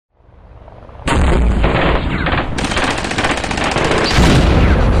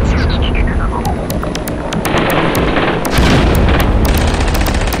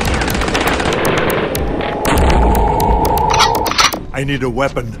I need a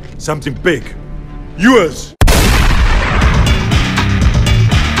weapon. Something big. Yours!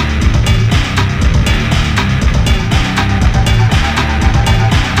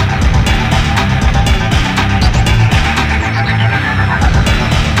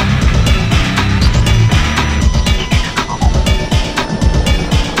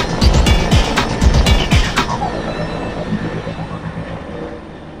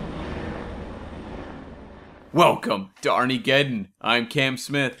 Welcome to Arniegeddon. I'm Cam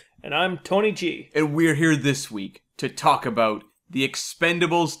Smith. And I'm Tony G. And we're here this week to talk about The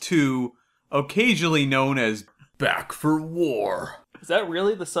Expendables 2, occasionally known as Back for War. Is that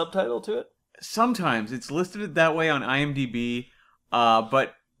really the subtitle to it? Sometimes it's listed that way on IMDb,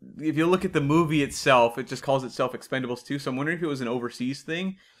 but if you look at the movie itself, it just calls itself Expendables 2, so I'm wondering if it was an overseas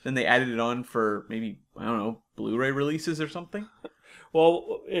thing, then they added it on for maybe, I don't know, Blu-ray releases or something?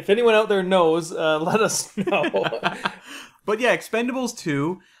 Well, if anyone out there knows, let us know. But yeah, Expendables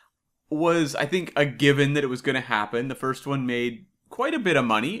 2 was, I think, a given that it was going to happen. The first one made quite a bit of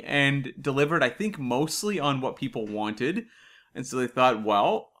money and delivered, I think, mostly on what people wanted. And so they thought,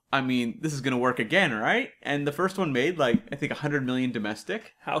 well, I mean, this is going to work again, right? And the first one made, I think, 100 million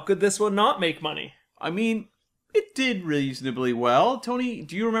domestic. How could this one not make money? I mean, it did reasonably well. Tony,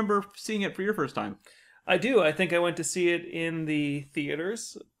 do you remember seeing it for your first time? I do. I think I went to see it in the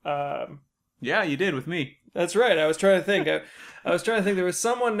theaters. Yeah, you did with me. That's right. I was trying to think. I was trying to think. There was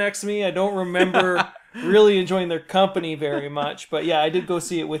someone next to me. I don't remember really enjoying their company very much. But yeah, I did go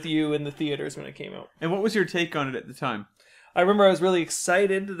see it with you in the theaters when it came out. And what was your take on it at the time? I remember I was really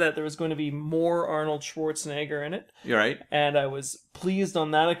excited that there was going to be more Arnold Schwarzenegger in it. You're right. And I was pleased on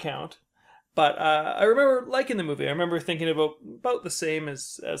that account. But I remember liking the movie. I remember thinking about the same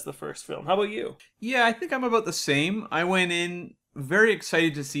as the first film. How about you? Yeah, I think I'm about the same. I went in very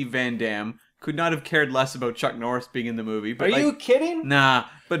excited to see Van Damme. Could not have cared less about Chuck Norris being in the movie. But Are you kidding? Nah,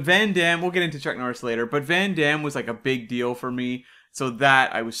 but Van Damme, we'll get into Chuck Norris later, but Van Damme was like a big deal for me. So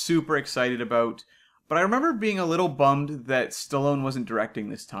that I was super excited about. But I remember being a little bummed that Stallone wasn't directing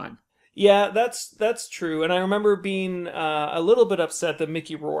this time. Yeah, that's true. And I remember being a little bit upset that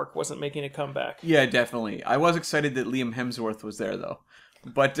Mickey Rourke wasn't making a comeback. Yeah, definitely. I was excited that Liam Hemsworth was there, though.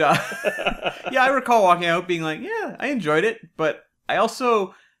 But, yeah, I recall walking out being like, yeah, I enjoyed it. But I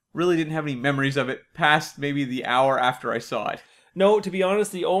also really didn't have any memories of it past maybe the hour after I saw it. No, to be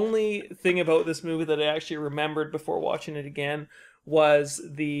honest, the only thing about this movie that I actually remembered before watching it again was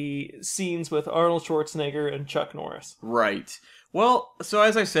the scenes with Arnold Schwarzenegger and Chuck Norris. Right. Well, so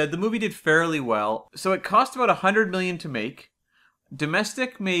as I said, the movie did fairly well. So it cost about $100 million to make.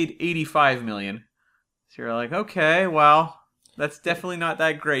 Domestic made $85 million. So you're like, okay, well, that's definitely not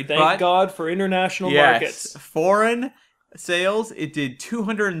that great. Thank God for international markets. Foreign sales, it did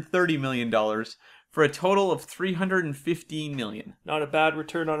 $230 million for a total of $315 million. Not a bad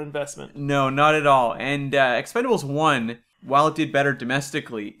return on investment. No, not at all. And Expendables 1, while it did better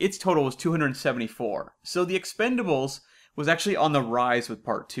domestically, its total was $274. So the Expendables was actually on the rise with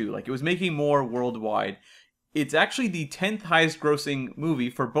part 2. It was making more worldwide. It's actually the 10th highest grossing movie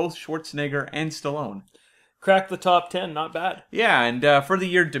for both Schwarzenegger and Stallone. Cracked the top 10, not bad. Yeah, and for the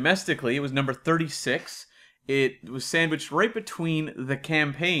year domestically, it was number 36. It was sandwiched right between The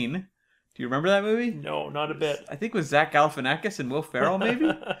Campaign. Do you remember that movie? No, not a bit. I think it was Zach Galifianakis and Will Ferrell, maybe?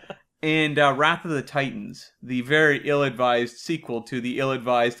 And Wrath of the Titans, the very ill-advised sequel to the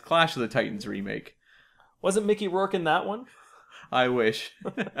ill-advised Clash of the Titans remake. Wasn't Mickey Rourke in that one? I wish.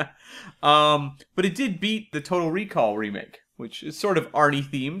 But it did beat the Total Recall remake, which is sort of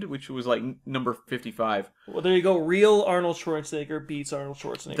Arnie-themed, which was number 55. Well, there you go. Real Arnold Schwarzenegger beats Arnold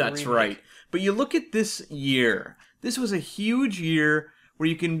Schwarzenegger. That's remake. right. But you look at this year. This was a huge year where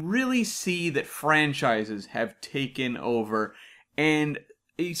you can really see that franchises have taken over, and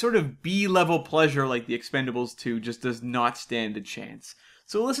a sort of B-level pleasure like The Expendables 2 just does not stand a chance.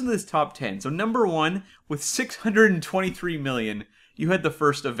 So listen to this top 10. So number 1, with $623 million, you had the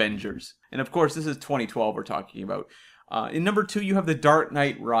first Avengers. And of course, this is 2012 we're talking about. In number 2, you have The Dark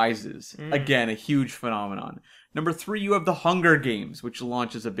Knight Rises. Again, a huge phenomenon. Number 3, you have The Hunger Games, which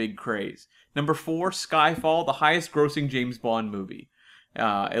launches a big craze. Number 4, Skyfall, the highest grossing James Bond movie.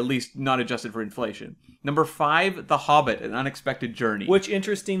 At least not adjusted for inflation. Number 5, The Hobbit, An Unexpected Journey. Which,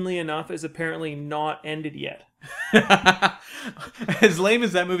 interestingly enough, is apparently not ended yet. As lame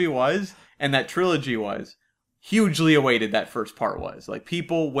as that movie was, and that trilogy was, hugely awaited that first part was.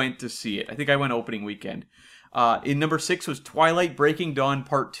 People went to see it. I think I went opening weekend. In number 6 was Twilight Breaking Dawn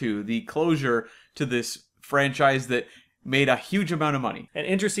Part 2, the closure to this franchise that made a huge amount of money. And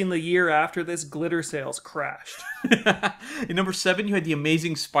interestingly, the year after this, glitter sales crashed. In number 7, you had The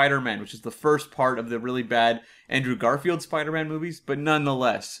Amazing Spider-Man, which is the first part of the really bad Andrew Garfield Spider-Man movies, but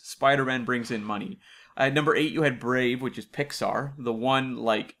nonetheless, Spider-Man brings in money. At number 8, you had Brave, which is Pixar, the one,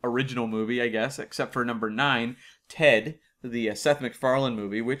 like, original movie, I guess, except for number 9, Ted, the Seth MacFarlane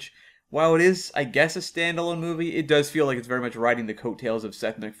movie, which, while it is, I guess, a standalone movie, it does feel like it's very much riding the coattails of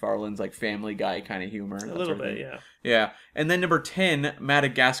Seth MacFarlane's, like, Family Guy kind of humor. A little bit, yeah. Yeah. And then number 10,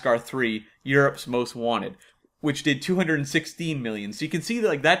 Madagascar 3, Europe's Most Wanted, which did $216 million. So you can see that,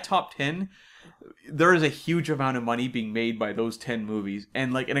 like, that top 10, there is a huge amount of money being made by those 10 movies.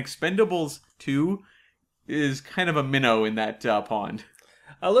 And, like, an Expendables 2 is kind of a minnow in that pond.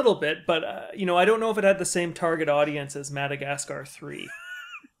 A little bit, but, I don't know if it had the same target audience as Madagascar 3.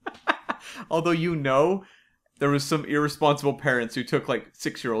 Although, there was some irresponsible parents who took, like,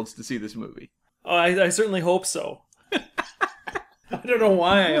 6-year-olds to see this movie. Oh, I certainly hope so. I don't know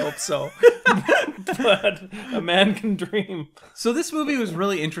why I hope so. But a man can dream. So this movie was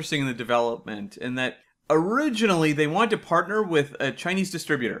really interesting in the development in that originally they wanted to partner with a Chinese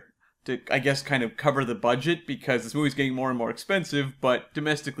distributor to, I guess, kind of cover the budget because this movie's getting more and more expensive, but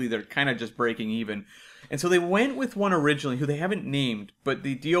domestically they're kind of just breaking even. And so they went with one originally who they haven't named, but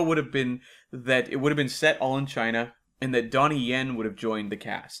the deal would have been that it would have been set all in China and that Donnie Yen would have joined the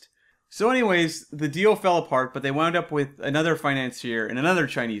cast. So anyways, the deal fell apart, but they wound up with another financier and another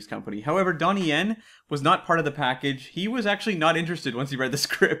Chinese company. However, Donnie Yen was not part of the package. He was actually not interested once he read the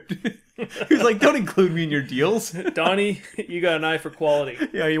script. He was like, don't include me in your deals. Donnie, you got an eye for quality.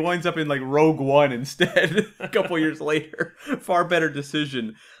 Yeah, he winds up in like Rogue One instead a couple years later. Far better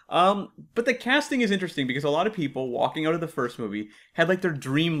decision. But the casting is interesting because a lot of people walking out of the first movie had like their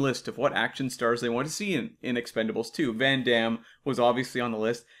dream list of what action stars they wanted to see in Expendables 2. Van Damme was obviously on the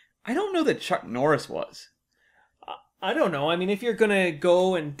list. I don't know that Chuck Norris was. I don't know. I mean, if you're gonna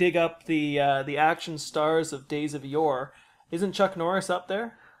go and dig up the action stars of Days of Yore, isn't Chuck Norris up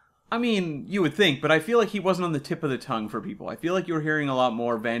there? I mean, you would think, but I feel like he wasn't on the tip of the tongue for people. I feel like you were hearing a lot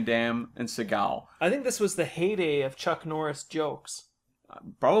more Van Damme and Seagal. I think this was the heyday of Chuck Norris jokes.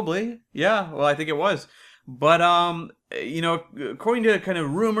 Probably. Yeah, well, I think it was. But, according to kind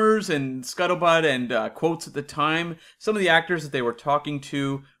of rumors and scuttlebutt and quotes at the time, some of the actors that they were talking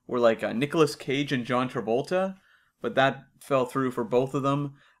to were like Nicolas Cage and John Travolta, but that fell through for both of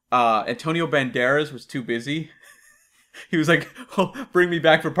them. Antonio Banderas was too busy. He was like, oh, bring me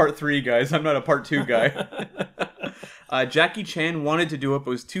back for part 3, guys. I'm not a part 2 guy. Jackie Chan wanted to do it,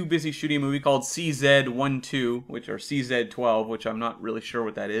 but was too busy shooting a movie called CZ12, or CZ12, which I'm not really sure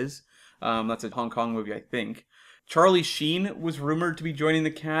what that is. That's a Hong Kong movie, I think. Charlie Sheen was rumored to be joining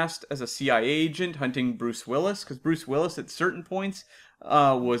the cast as a CIA agent hunting Bruce Willis, because Bruce Willis at certain points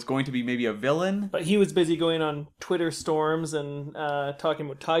was going to be maybe a villain. But he was busy going on Twitter storms and talking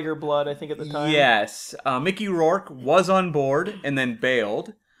about Tiger Blood, I think, at the time. Yes. Mickey Rourke was on board and then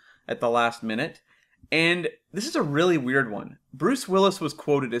bailed at the last minute. And this is a really weird one. Bruce Willis was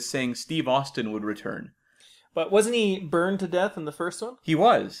quoted as saying Steve Austin would return. But wasn't he burned to death in the first one? He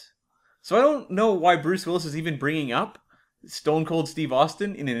was. So I don't know why Bruce Willis is even bringing up Stone Cold Steve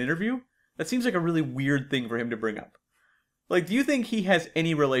Austin in an interview. That seems like a really weird thing for him to bring up. Like, do you think he has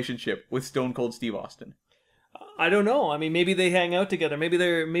any relationship with Stone Cold Steve Austin? I don't know. I mean, maybe they hang out together. Maybe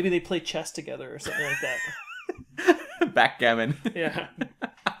they play chess together or something like that. Backgammon. Yeah.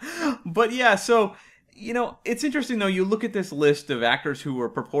 But yeah, so, it's interesting though. You look at this list of actors who were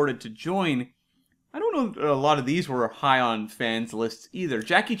purported to join. I don't know a lot of these were high on fans' lists either.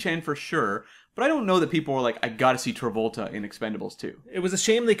 Jackie Chan for sure, but I don't know that people were like, I gotta see Travolta in Expendables 2. It was a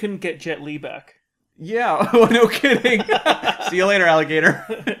shame they couldn't get Jet Li back. Yeah, no kidding. See you later, alligator.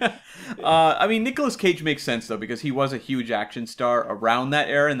 I mean, Nicolas Cage makes sense though, because he was a huge action star around that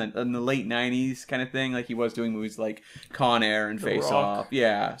era in the late 90s kind of thing. Like he was doing movies like Con Air and Face Off.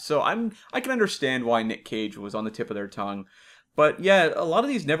 Yeah, so I can understand why Nick Cage was on the tip of their tongue. But yeah, a lot of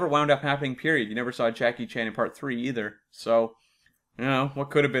these never wound up happening, period. You never saw Jackie Chan in part 3 either. So,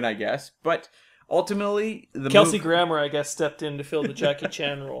 what could have been, I guess. But ultimately, Kelsey Grammer, I guess, stepped in to fill the Jackie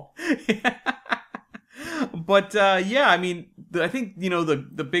Chan role. Yeah. But I mean, I think,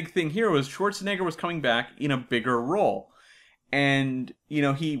 the big thing here was Schwarzenegger was coming back in a bigger role. And,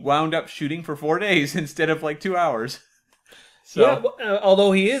 he wound up shooting for 4 days instead of like 2 hours. So, yeah,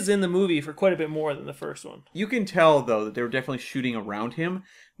 although he is in the movie for quite a bit more than the first one. You can tell, though, that they were definitely shooting around him.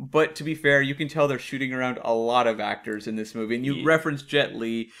 But to be fair, you can tell they're shooting around a lot of actors in this movie. And you referenced Jet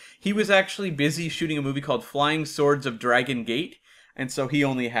Li. He was actually busy shooting a movie called Flying Swords of Dragon Gate. And so he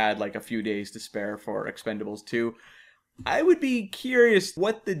only had like a few days to spare for Expendables 2. I would be curious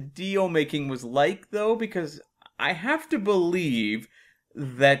what the deal making was like, though, because I have to believe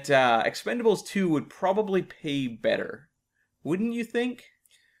that Expendables 2 would probably pay better. Wouldn't you think?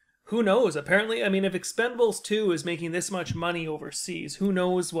 Who knows? Apparently, I mean, if Expendables 2 is making this much money overseas, who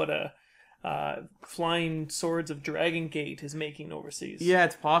knows what a Flying Swords of Dragon Gate is making overseas? Yeah,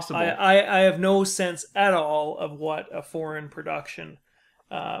 it's possible. I have no sense at all of what a foreign production,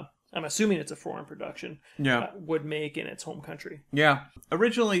 I'm assuming it's a foreign production, would make in its home country. Yeah.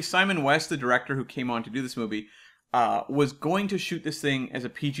 Originally, Simon West, the director who came on to do this movie, was going to shoot this thing as a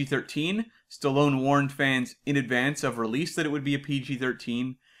PG-13. Stallone warned fans in advance of release that it would be a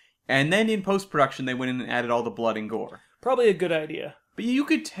PG-13. And then in post-production, they went in and added all the blood and gore. Probably a good idea. But you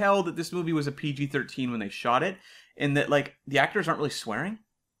could tell that this movie was a PG-13 when they shot it, and that, like, the actors aren't really swearing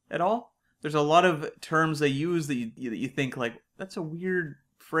at all. There's a lot of terms they use that you think, like, that's a weird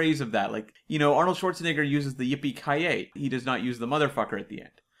phrase of that. Like, you know, Arnold Schwarzenegger uses the yippee-ki-yay. He does not use the motherfucker at the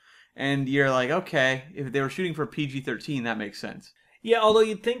end. And you're like, okay, if they were shooting for PG-13, that makes sense. Yeah, although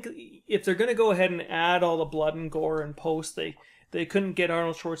you'd think if they're going to go ahead and add all the blood and gore in post, they couldn't get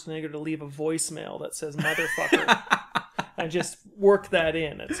Arnold Schwarzenegger to leave a voicemail that says motherfucker and just work that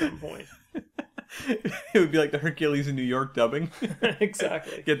in at some point. It would be like the Hercules in New York dubbing.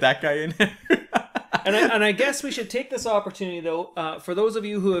 Exactly. Get that guy in. And I guess we should take this opportunity, though, for those of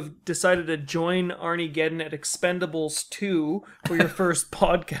you who have decided to join Arnie Geddon at Expendables 2 for your first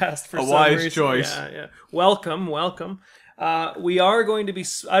podcast for a some wise reason. choice. Yeah. Welcome. We are going to be.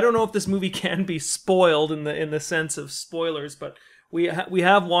 I don't know if this movie can be spoiled in the sense of spoilers, but we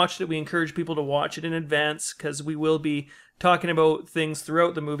have watched it. We encourage people to watch it in advance because we will be talking about things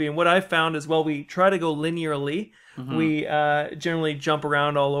throughout the movie. And what I've found is, well, we try to go linearly. Mm-hmm. We generally jump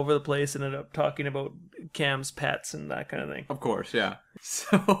around all over the place and end up talking about Cam's pets and that kind of thing. Of course, yeah.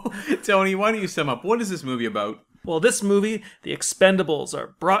 So, Tony, why don't you sum up? What is this movie about? Well, this movie, the Expendables,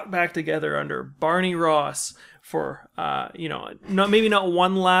 are brought back together under Barney Ross for, maybe not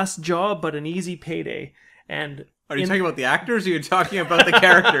one last job, but an easy payday. And are you talking about the actors, or are you talking about the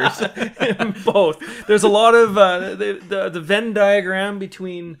characters? Both. There's a lot of the Venn diagram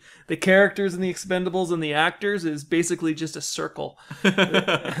between the characters in the Expendables and the actors is basically just a circle.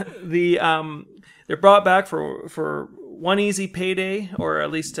 They're brought back for one easy payday, or at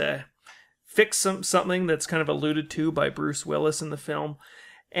least to fix something that's kind of alluded to by Bruce Willis in the film,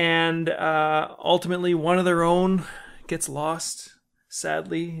 and ultimately one of their own gets lost,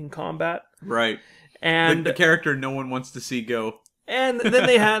 sadly, in combat. Right. And the character no one wants to see go. And then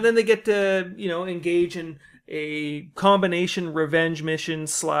they get to, engage in a combination revenge mission /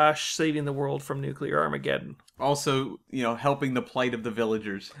 saving the world from nuclear Armageddon. Also, helping the plight of the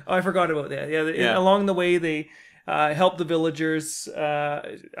villagers. Oh, I forgot about that. Yeah. Along the way, they helped the villagers.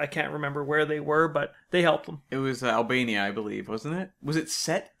 I can't remember where they were, but they helped them. It was Albania, I believe, wasn't it? Was it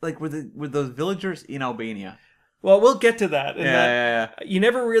set? Like, were those villagers in Albania? Well, we'll get to that. Yeah. You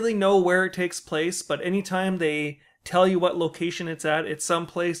never really know where it takes place, but anytime they tell you what location it's at, it's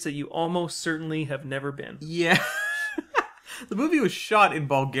someplace that you almost certainly have never been. Yeah. The movie was shot in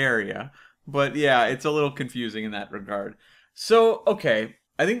Bulgaria, but yeah, it's a little confusing in that regard. So, okay,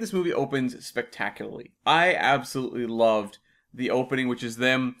 I think this movie opens spectacularly. I absolutely loved the opening, which is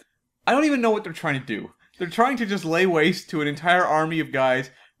them. I don't even know what they're trying to do. They're trying to just lay waste to an entire army of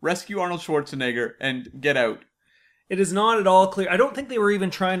guys, rescue Arnold Schwarzenegger, and get out. It is not at all clear. I don't think they were even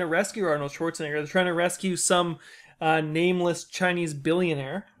trying to rescue Arnold Schwarzenegger. They're trying to rescue some nameless Chinese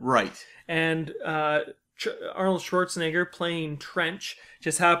billionaire. Right. And Arnold Schwarzenegger, playing Trench,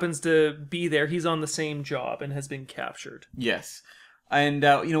 just happens to be there. He's on the same job and has been captured. Yes. And,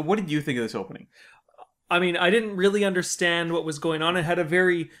 what did you think of this opening? I mean, I didn't really understand what was going on. I had a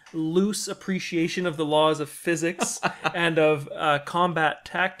very loose appreciation of the laws of physics and of combat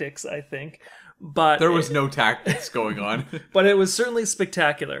tactics, I think. But there was no tactics going on. But it was certainly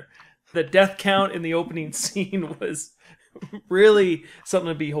spectacular. The death count in the opening scene was really something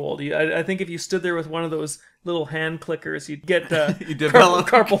to behold. I think if you stood there with one of those little hand clickers, you'd get you develop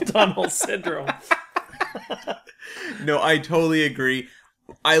carpal tunnel syndrome. No, I totally agree.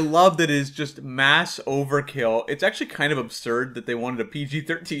 I love that it is just mass overkill. It's actually kind of absurd that they wanted a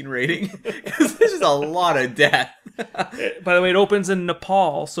PG-13 rating, because this is a lot of death. By the way, it opens in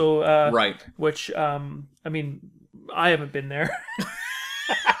Nepal, so right. Which I haven't been there.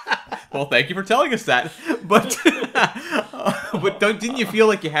 Well, thank you for telling us that. But didn't you feel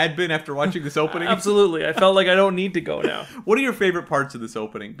like you had been after watching this opening? Absolutely. I felt like I don't need to go now. What are your favorite parts of this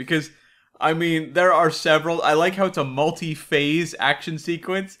opening? Because there are several. I like how it's a multi-phase action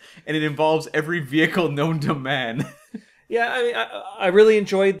sequence, and it involves every vehicle known to man. Yeah, I mean, I really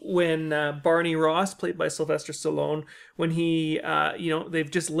enjoyed when Barney Ross, played by Sylvester Stallone, when he,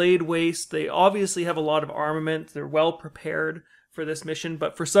 they've just laid waste. They obviously have a lot of armament. They're well prepared for this mission,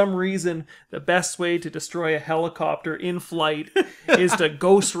 but for some reason, the best way to destroy a helicopter in flight is to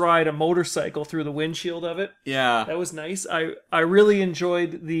ghost ride a motorcycle through the windshield of it. Yeah. That was nice. I really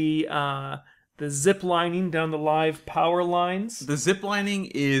enjoyed the zip lining down the live power lines. The zip lining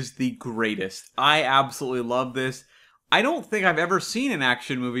is the greatest. I absolutely love this. I don't think I've ever seen an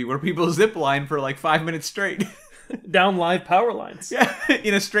action movie where people zip line for like 5 minutes straight. Down live power lines. Yeah,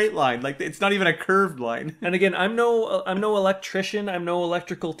 in a straight line. Like, it's not even a curved line. And again, I'm no electrician, I'm no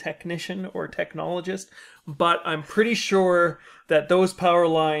electrical technician or technologist, but I'm pretty sure that those power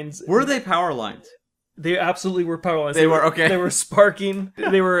lines, Were they power lines? they absolutely were power lines. They were, okay. They were sparking.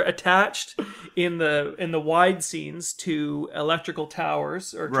 They were attached in the wide scenes to electrical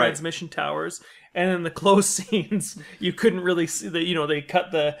towers or Right. transmission towers. And in the close scenes, you couldn't really see they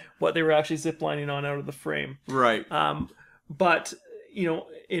cut what they were actually ziplining on out of the frame. Right. But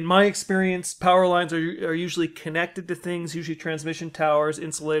in my experience, power lines are usually connected to things, usually transmission towers,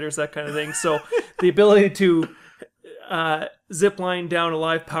 insulators, that kind of thing. So the ability to zip line down a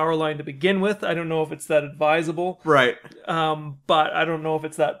live power line to begin with, I don't know if it's that advisable. Right. But I don't know if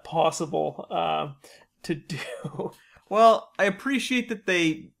it's that possible to do. Well, I appreciate that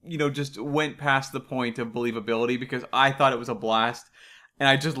they, just went past the point of believability, because I thought it was a blast. And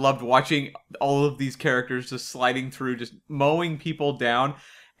I just loved watching all of these characters just sliding through, just mowing people down.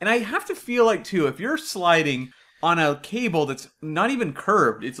 And I have to feel like, too, if you're sliding on a cable that's not even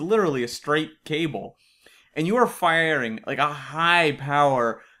curved, it's literally a straight cable, and you are firing like a high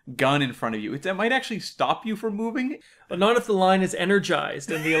power gun in front of you, it might actually stop you from moving. But not if the line is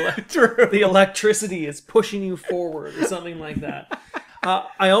energized and True. the electricity is pushing you forward or something like that.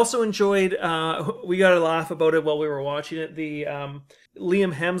 I also enjoyed, we got a laugh about it while we were watching it, the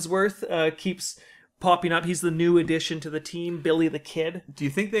Liam Hemsworth keeps popping up. He's the new addition to the team, Billy the Kid. Do you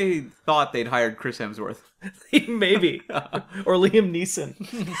think they thought they'd hired Chris Hemsworth? Maybe. Or Liam Neeson.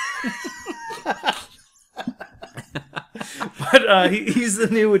 But he's the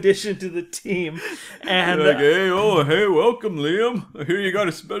new addition to the team. And Like, hey, welcome, Liam. I hear you got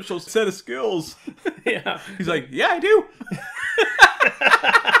a special set of skills. yeah. He's like, yeah, I do.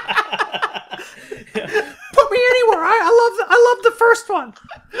 Put me anywhere. I love the first one.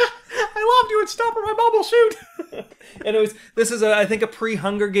 I loved you in Stopper My Bubble Shoot. And this is I think a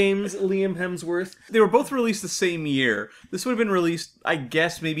pre-Hunger Games Liam Hemsworth. They were both released the same year. This would have been released, I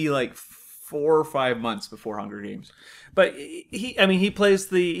guess, maybe like 4 or 5 months before Hunger Games. But he plays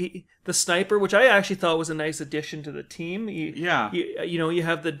the sniper, which I actually thought was a nice addition to the team. Yeah. You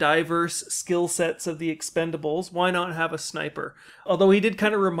have the diverse skill sets of the Expendables. Why not have a sniper? Although he did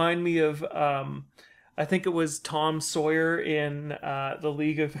kind of remind me of, I think it was Tom Sawyer in the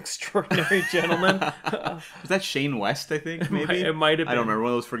League of Extraordinary Gentlemen. Was that Shane West, I think, maybe? It might have been. I don't remember,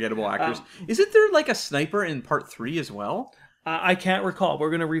 one of those forgettable actors. Isn't there like a sniper in part 3 as well? I can't recall.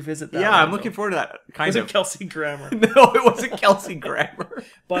 We're going to revisit that. Yeah, one, I'm though. looking forward to that. Kind Was of. it Kelsey Grammer? No, it wasn't Kelsey Grammer.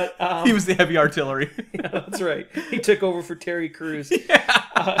 But He was the heavy artillery. yeah, that's right. He took over for Terry Crews.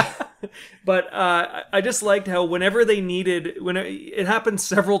 Yeah. But I just liked how whenever they needed, it happened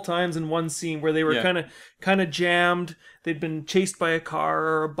several times in one scene where they were kind of jammed. They'd been chased by a car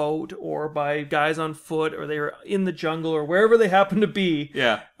or a boat or by guys on foot, or they were in the jungle or wherever they happened to be.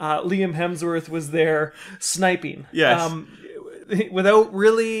 Yeah. Liam Hemsworth was there sniping. Yes. Without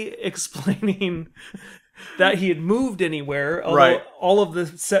really explaining that he had moved anywhere, although Right. all of the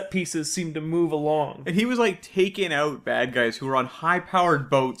set pieces seemed to move along. And he was like taking out bad guys who were on high-powered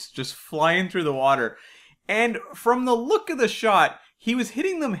boats just flying through the water. And from the look of the shot, he was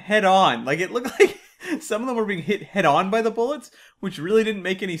hitting them head on. Like, it looked like some of them were being hit head on by the bullets, which really didn't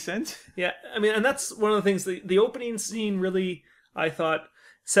make any sense. Yeah, I mean, and that's one of the things, the opening scene really, I thought,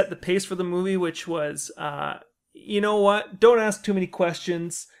 set the pace for the movie, which was, you know what? Don't ask too many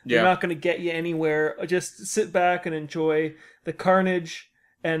questions. They're Yeah. not going to get you anywhere. Just sit back and enjoy the carnage.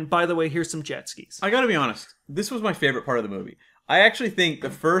 And by the way, here's some jet skis. I gotta be honest, this was my favorite part of the movie. I actually think the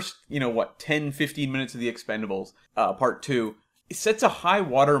first, 10, 15 minutes of The Expendables, part 2, it sets a high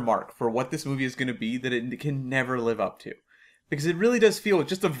water mark for what this movie is going to be that it can never live up to. Because it really does feel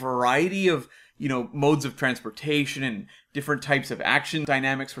just a variety of, modes of transportation and different types of action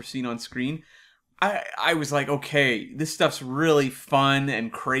dynamics we're seeing on screen. I was like, okay, this stuff's really fun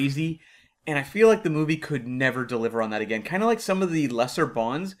and crazy, and I feel like the movie could never deliver on that again. Kind of like some of the lesser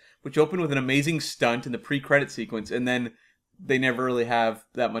Bonds, which open with an amazing stunt in the pre-credit sequence, and then they never really have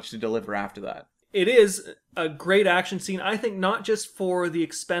that much to deliver after that. it is a great action scene. I think not just for the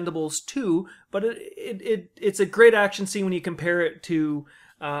Expendables 2, but it's a great action scene when you compare it to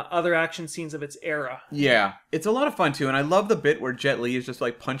other action scenes of its era. Yeah, it's a lot of fun too, and I love the bit where Jet Li is just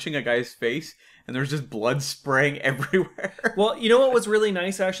like punching a guy's face, and there's just blood spraying everywhere. Well, you know what was really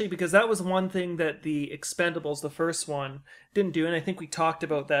nice, actually? Because that was one thing that the Expendables, the first one, didn't do, and I think we talked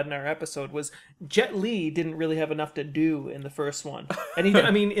about that in our episode, was Jet Li didn't really have enough to do in the first one. And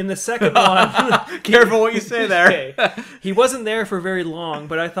in the second one... Careful what you say there. Okay. He wasn't there for very long,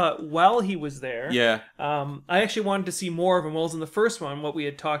 but I thought while he was there... Yeah. I actually wanted to see more of him. Whereas in the first one, what we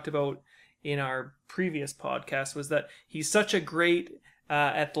had talked about in our previous podcast was that he's such a great...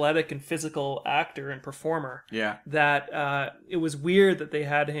 athletic and physical actor and performer. Yeah. That it was weird that they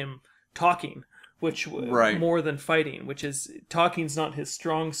had him talking, which more than fighting, which is talking's not his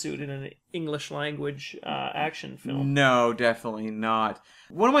strong suit in an English language action film. No, definitely not.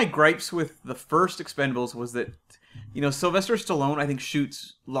 One of my gripes with the first Expendables was that, Sylvester Stallone, I think,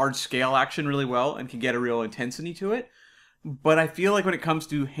 shoots large scale action really well and can get a real intensity to it. But I feel like when it comes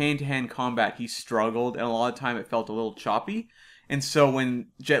to hand-to-hand combat, he struggled, and a lot of time it felt a little choppy. And so when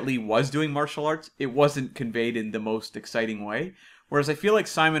Jet Li was doing martial arts, it wasn't conveyed in the most exciting way. Whereas I feel like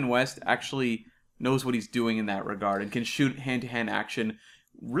Simon West actually knows what he's doing in that regard and can shoot hand-to-hand action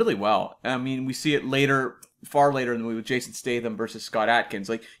really well. I mean, we see it far later in the movie with Jason Statham versus Scott Adkins.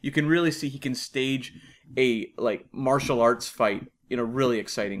 Like, you can really see he can stage a martial arts fight in a really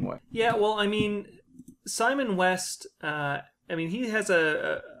exciting way. Yeah, well, I mean, Simon West, he has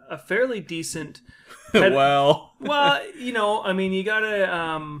a fairly decent... Well, you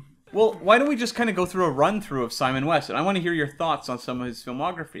gotta... Well, why don't we just kind of go through a run-through of Simon West? And I want to hear your thoughts on some of his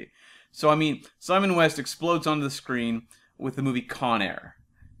filmography. So, Simon West explodes onto the screen with the movie Con Air.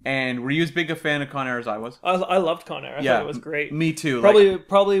 And were you as big a fan of Con Air as I was? I loved Con Air. I thought it was great. Me too.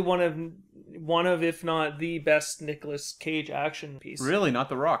 Probably one of, if not the best Nicolas Cage action piece. Really? Not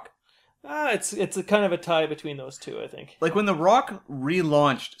The Rock? It's a kind of a tie between those two, I think. Like when The Rock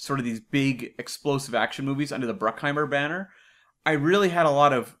relaunched sort of these big explosive action movies under the Bruckheimer banner, I really had a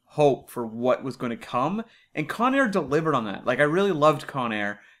lot of hope for what was going to come, and Con Air delivered on that. Like, I really loved Con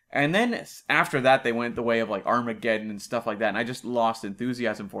Air, and then after that they went the way of like Armageddon and stuff like that, and I just lost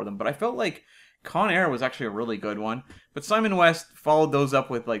enthusiasm for them. But I felt like Con Air was actually a really good one. But Simon West followed those up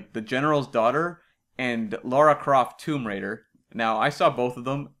with like The General's Daughter and Lara Croft Tomb Raider. Now, I saw both of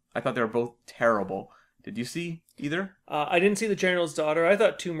them. I thought they were both terrible. Did you see either? I didn't see The General's Daughter. I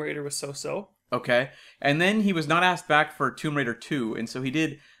thought Tomb Raider was so-so. Okay. And then he was not asked back for Tomb Raider 2, and so he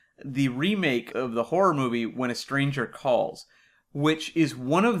did the remake of the horror movie When a Stranger Calls, which is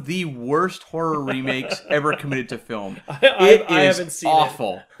one of the worst horror remakes ever committed to film. I haven't seen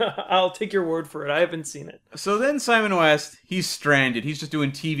awful. it. I'll take your word for it. I haven't seen it. So then Simon West, he's stranded. He's just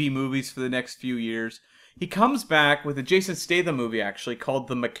doing TV movies for the next few years. He comes back with a Jason Statham movie, actually, called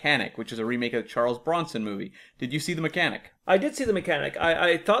The Mechanic, which is a remake of the Charles Bronson movie. Did you see The Mechanic? I did see The Mechanic.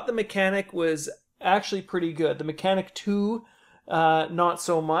 I thought The Mechanic was actually pretty good. The Mechanic 2, not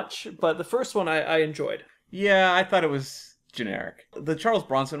so much, but the first one I enjoyed. Yeah, I thought it was generic. The Charles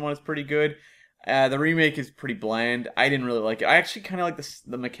Bronson one is pretty good. The remake is pretty bland. I didn't really like it. I actually kind of like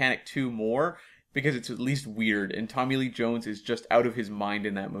The Mechanic 2 more, because it's at least weird, and Tommy Lee Jones is just out of his mind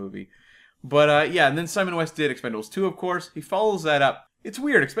in that movie. But, and then Simon West did Expendables 2, of course. He follows that up. It's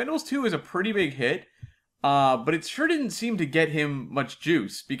weird. Expendables 2 is a pretty big hit, but it sure didn't seem to get him much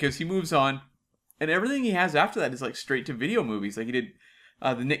juice, because he moves on, and everything he has after that is, like, straight-to-video movies. Like, he did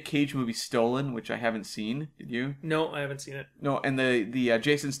the Nick Cage movie Stolen, which I haven't seen. Did you? No, I haven't seen it. No, and the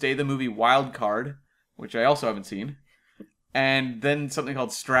Jason Statham movie Wild Card, which I also haven't seen. And then something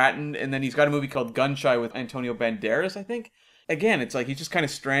called Stratton, and then he's got a movie called Gunshy with Antonio Banderas, I think. Again, it's like he's just kind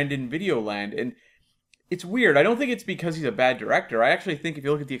of stranded in video land, and it's weird. I don't think it's because he's a bad director. I actually think if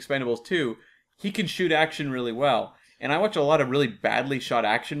you look at The Expendables 2, he can shoot action really well. And I watch a lot of really badly shot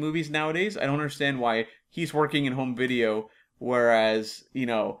action movies nowadays. I don't understand why he's working in home video, whereas,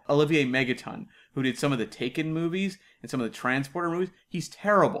 Olivier Megaton, who did some of the Taken movies and some of the Transporter movies, he's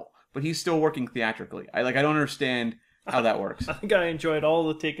terrible, but he's still working theatrically. I don't understand how that works. I think I enjoyed all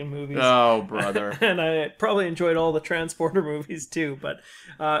the Taken movies. Oh, brother. And I probably enjoyed all the Transporter movies too, but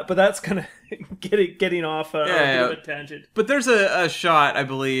that's kind of getting off a bit of a tangent. But there's a shot, I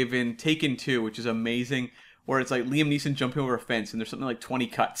believe, in Taken 2, which is amazing, where it's like Liam Neeson jumping over a fence, and there's something like 20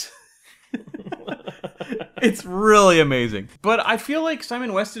 cuts. It's really amazing. But I feel like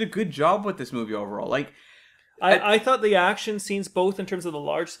Simon West did a good job with this movie overall. Like, I thought the action scenes, both in terms of the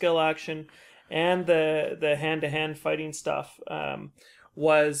large-scale action and the hand-to-hand fighting stuff,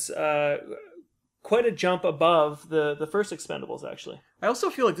 was quite a jump above the first Expendables, actually. I also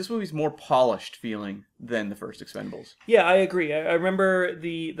feel like this movie's more polished feeling than the first Expendables. Yeah, I agree. I remember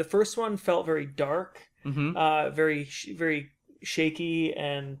the first one felt very dark, Mm-hmm. very shaky,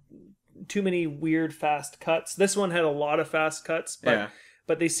 and too many weird fast cuts. This one had a lot of fast cuts, Yeah.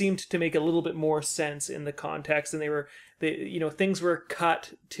 but they seemed to make a little bit more sense in the context, and things were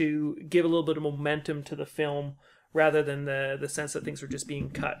cut to give a little bit of momentum to the film rather than the sense that things were just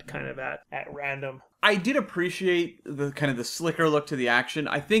being cut kind of at random. I did appreciate the kind of the slicker look to the action.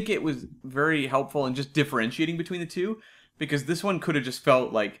 I think it was very helpful in just differentiating between the two, because this one could have just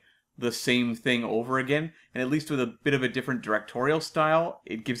felt like the same thing over again, and at least with a bit of a different directorial style,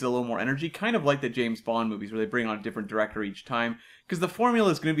 it gives it a little more energy, kind of like the James Bond movies where they bring on a different director each time, because the formula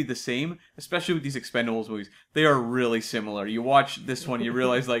is going to be the same, especially with these Expendables movies. They are really similar. You watch this one, you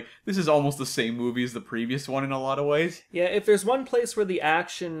realize like this is almost the same movie as the previous one in a lot of ways. Yeah, if there's one place where the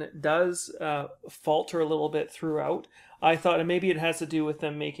action does falter a little bit throughout, I thought, and maybe it has to do with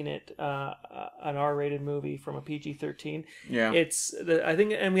them making it an R-rated movie from a PG-13. Yeah. I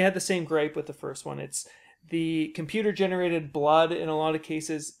think, and we had the same gripe with the first one. It's the computer-generated blood in a lot of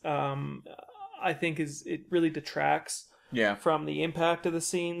cases. I think it really detracts Yeah. from the impact of the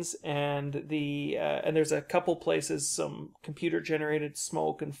scenes, and and there's a couple places some computer-generated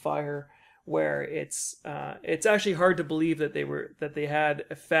smoke and fire where it's actually hard to believe that they had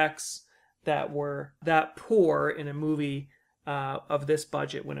effects that were that poor in a movie of this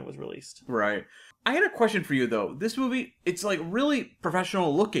budget when it was released. Right. I had a question for you though. This movie, it's like really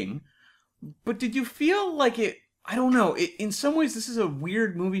professional looking, but did you feel like it? I don't know. In some ways, this is a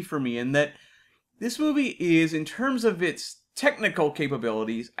weird movie for me in that this movie is, in terms of its technical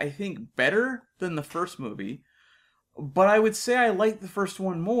capabilities, I think better than the first movie. But I would say I like the first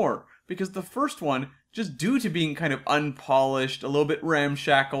one more, because the first one, just due to being kind of unpolished, a little bit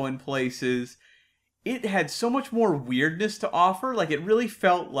ramshackle in places, it had so much more weirdness to offer. Like, it really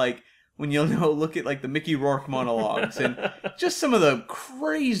felt like, when look at like the Mickey Rourke monologues and just some of the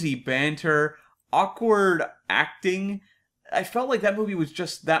crazy banter, awkward acting, I felt like that movie was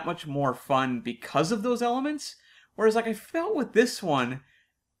just that much more fun because of those elements. Whereas like I felt with this one,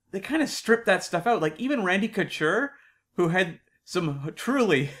 they kind of stripped that stuff out. Like even Randy Couture, who had some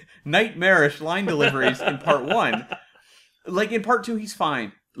truly nightmarish line deliveries in part one, like in part two he's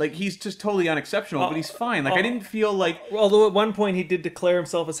fine. Like he's just totally unexceptional, but he's fine. Like I didn't feel like, although at one point he did declare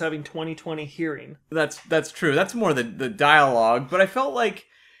himself as having 20/20 hearing. that's true. That's more the dialogue, but I felt like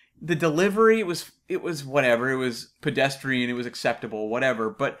the delivery, it was whatever. It was pedestrian, it was acceptable, whatever,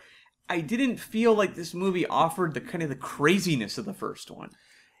 but I didn't feel like this movie offered the kind of the craziness of the first one.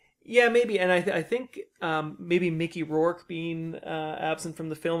 Yeah, maybe, and I think maybe Mickey Rourke being absent from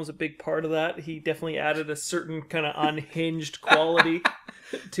the film is a big part of that. He definitely added a certain kind of unhinged quality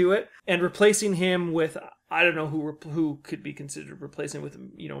to it, and replacing him with, I don't know who could be considered replacing with,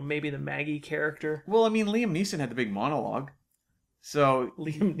 maybe the Maggie character. Well, I mean, Liam Neeson had the big monologue. So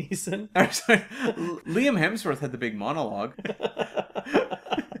Liam Neeson. Liam Hemsworth had the big monologue.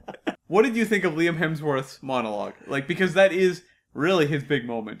 What did you think of Liam Hemsworth's monologue? Like, because that is really his big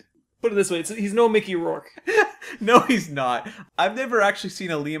moment. Put it this way, he's no Mickey Rourke. No, he's not. I've never actually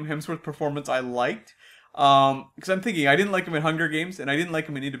seen a Liam Hemsworth performance I liked. Because I'm thinking, I didn't like him in Hunger Games, and I didn't like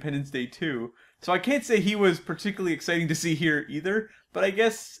him in Independence Day 2. So I can't say he was particularly exciting to see here either. But I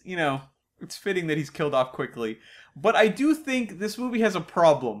guess, it's fitting that he's killed off quickly. But I do think this movie has a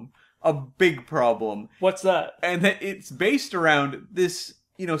problem. A big problem. What's that? And that it's based around this,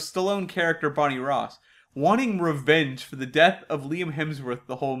 Stallone character, Bonnie Ross, wanting revenge for the death of Liam Hemsworth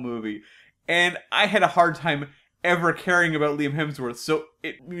the whole movie. And I had a hard time ever caring about Liam Hemsworth. So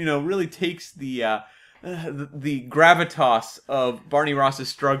it, really takes the gravitas of Barney Ross's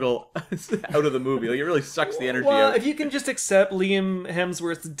struggle out of the movie. Like, it really sucks the energy out. If you can just accept Liam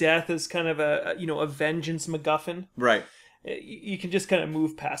Hemsworth's death as kind of a vengeance MacGuffin. Right. You can just kind of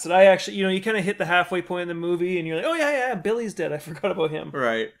move past it. I actually, you kind of hit the halfway point in the movie and you're like, oh yeah, Billy's dead. I forgot about him.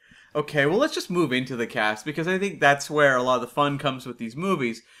 Right. Okay, well, let's just move into the cast, because I think that's where a lot of the fun comes with these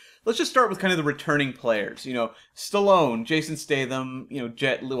movies. Let's just start with kind of the returning players. Stallone, Jason Statham,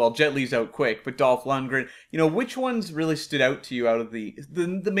 Jet Li's out quick, but Dolph Lundgren. Which ones really stood out to you out of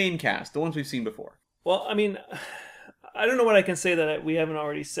the main cast, the ones we've seen before? Well, I mean, I don't know what I can say that we haven't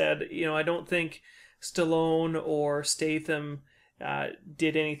already said. I don't think Stallone or Statham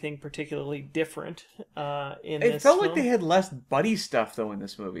did anything particularly different in this It felt film. like they had less buddy stuff, though, in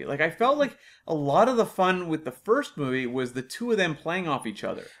this movie. Like, I felt like a lot of the fun with the first movie was the two of them playing off each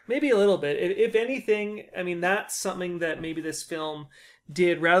other. Maybe a little bit. If anything, I mean, that's something that maybe this film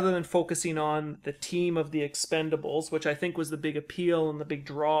did, rather than focusing on the team of the Expendables, which I think was the big appeal and the big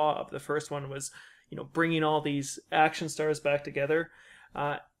draw of the first one, was, bringing all these action stars back together.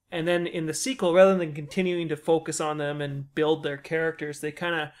 And then in the sequel, rather than continuing to focus on them and build their characters, they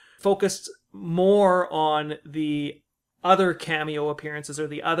kind of focused more on the other cameo appearances or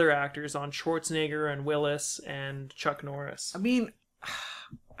the other actors, on Schwarzenegger and Willis and Chuck Norris. I mean,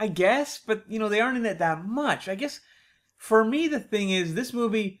 I guess, but they aren't in it that much. I guess for me the thing is this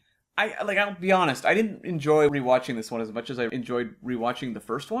movie, I'll be honest, I didn't enjoy rewatching this one as much as I enjoyed rewatching the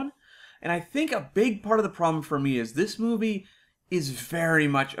first one. And I think a big part of the problem for me is this movie is very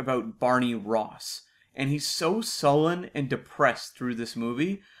much about Barney Ross. And he's so sullen and depressed through this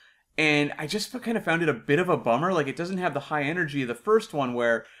movie. And I just kind of found it a bit of a bummer. Like, it doesn't have the high energy of the first one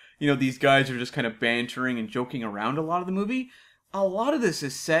where, these guys are just kind of bantering and joking around a lot of the movie. A lot of this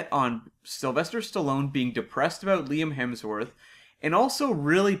is set on Sylvester Stallone being depressed about Liam Hemsworth and also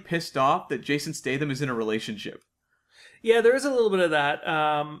really pissed off that Jason Statham is in a relationship. Yeah, there is a little bit of that,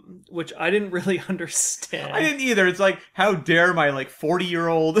 which I didn't really understand. I didn't either. It's like, how dare my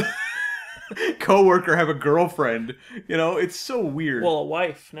 40-year-old coworker have a girlfriend? It's so weird. Well, a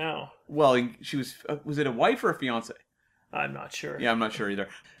wife now. Well, she was it a wife or a fiance? I'm not sure. Yeah, I'm not sure either.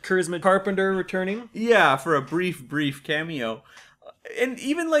 Charisma Carpenter returning? Yeah, for a brief cameo. And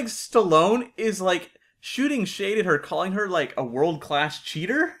even Stallone is shooting shade at her, calling her a world-class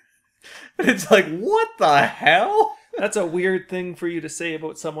cheater. And it's like, what the hell? That's a weird thing for you to say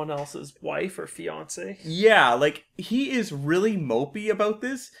about someone else's wife or fiance. Yeah, he is really mopey about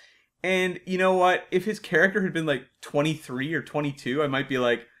this. And you know what? If his character had been 23 or 22, I might be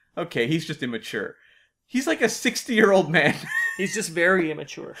like, okay, he's just immature. He's a 60-year-old man. He's just very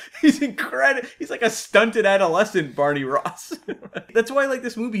immature. He's incredible. He's a stunted adolescent, Barney Ross. That's why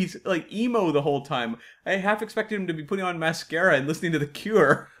this movie, he's emo the whole time. I half expected him to be putting on mascara and listening to The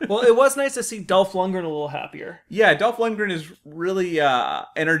Cure. Well, it was nice to see Dolph Lundgren a little happier. Yeah, Dolph Lundgren is really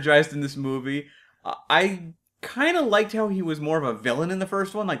energized in this movie. I kind of liked how he was more of a villain in the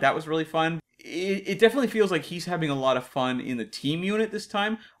first one. That was really fun. It definitely feels like he's having a lot of fun in the team unit this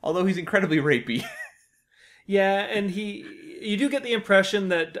time, although he's incredibly rapey. Yeah, and you do get the impression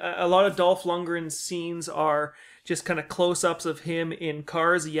that a lot of Dolph Lundgren's scenes are just kind of close-ups of him in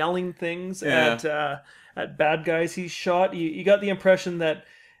cars yelling things at bad guys he's shot. You got the impression that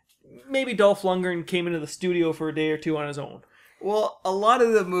maybe Dolph Lundgren came into the studio for a day or two on his own. Well, a lot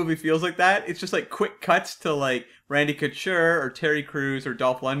of the movie feels like that. It's just quick cuts to Randy Couture or Terry Crews or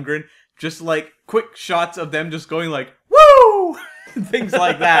Dolph Lundgren. Just quick shots of them just going woo! Things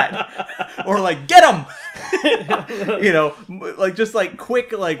like that. Or get him! Just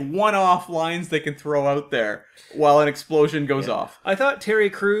quick one-off lines they can throw out there while an explosion goes off. I thought Terry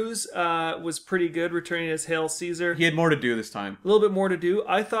Crews was pretty good returning as Hail Caesar. He had more to do this time. A little bit more to do.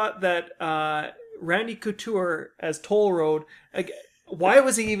 I thought that Randy Couture as Toll Road, why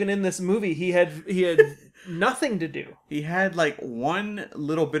was he even in this movie? He had nothing to do. He had one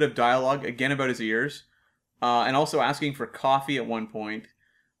little bit of dialogue, again about his ears. And also asking for coffee at one point.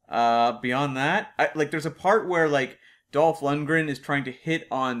 Beyond that, there's a part where Dolph Lundgren is trying to hit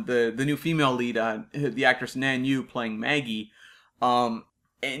on the new female lead, the actress Nan Yu playing Maggie. And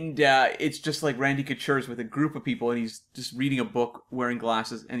it's just Randy Couture's with a group of people, and he's just reading a book, wearing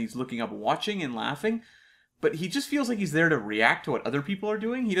glasses, and he's looking up, watching and laughing. But he just feels like he's there to react to what other people are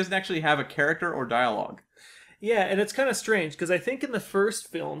doing. He doesn't actually have a character or dialogue. Yeah, and it's kind of strange because I think in the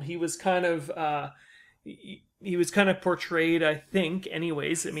first film he was kind of he was kind of portrayed, I think,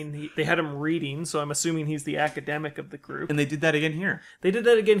 anyways. I mean, they had him reading, so I'm assuming he's the academic of the group. And they did that again here. They did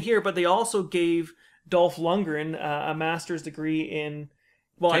that again here, but they also gave Dolph Lundgren a master's degree in,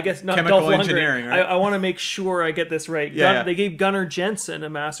 well, I guess not chemical Dolph engineering, Lundgren. right? I want to make sure I get this right. Yeah. They gave Gunnar Jensen a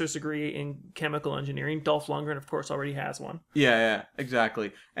master's degree in chemical engineering. Dolph Lundgren, of course, already has one. Yeah,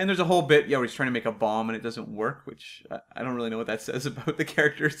 exactly. And there's a whole bit, where he's trying to make a bomb and it doesn't work, which I don't really know what that says about the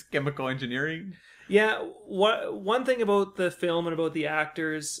character's chemical engineering. Yeah, one thing about the film and about the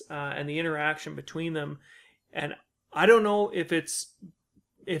actors and the interaction between them, and I don't know if it's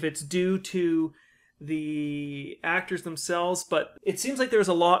due to the actors themselves, but it seems like there's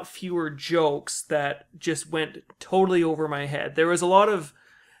a lot fewer jokes that just went totally over my head. There was a lot of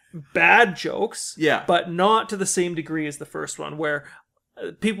bad jokes, but not to the same degree as the first one, where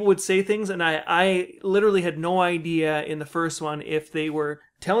people would say things and I literally had no idea in the first one if they were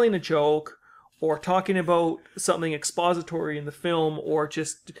telling a joke or talking about something expository in the film, or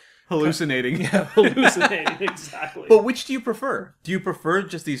just hallucinating. Yeah, hallucinating, exactly. But which do you prefer? Do you prefer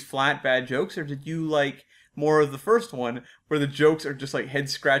just these flat bad jokes, or did you like more of the first one, where the jokes are just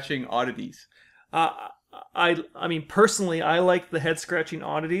head-scratching oddities? I mean, personally, I like the head-scratching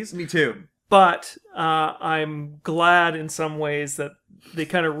oddities. Me too. But I'm glad in some ways that they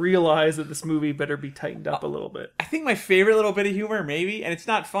kind of realize that this movie better be tightened up a little bit. I think my favorite little bit of humor, maybe, and it's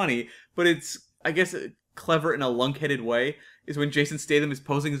not funny, but it's, I guess, clever in a lunkheaded way, is when Jason Statham is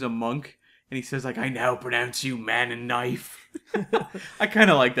posing as a monk, and he says, like, I now pronounce you man and knife. I kind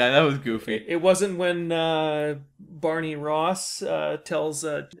of like that. That was goofy. It wasn't when Barney Ross tells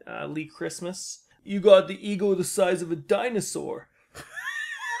Lee Christmas, "You got the ego the size of a dinosaur."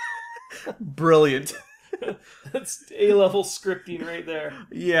 Brilliant. That's A-level scripting right there.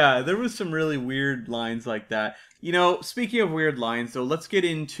 Yeah, there was some really weird lines like that. You know, speaking of weird lines, though, let's get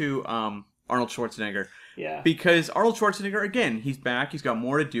into Arnold Schwarzenegger. Yeah. Because Arnold Schwarzenegger, again, he's back. He's got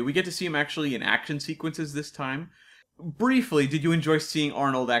more to do. We get to see him actually in action sequences this time. Briefly, did you enjoy seeing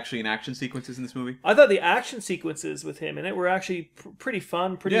Arnold actually in action sequences in this movie? I thought the action sequences with him in it were actually pretty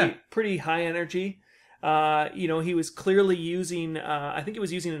fun, Yeah. pretty high energy. You know, he was clearly using, I think he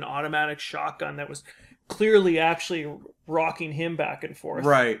was using an automatic shotgun that was clearly actually rocking him back and forth.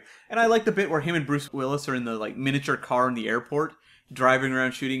 Right. And I like the bit where him and Bruce Willis are in the like miniature car in the airport, driving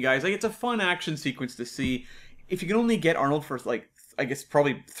around shooting guys. Like, it's a fun action sequence to see. If you can only get Arnold for, like, I guess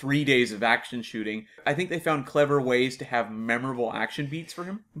probably 3 days of action shooting, I think they found clever ways to have memorable action beats for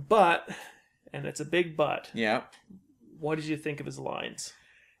him. But, and it's a big but, Yeah. what did you think of his lines?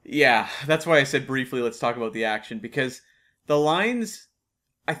 Yeah, that's why I said briefly, let's talk about the action, because the lines,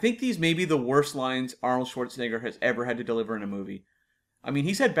 I think these may be the worst lines Arnold Schwarzenegger has ever had to deliver in a movie. I mean,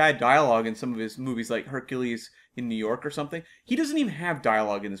 he's had bad dialogue in some of his movies, like Hercules in New York or something. He doesn't even have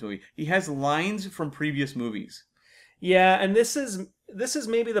dialogue in this movie. He has lines from previous movies. Yeah, and this is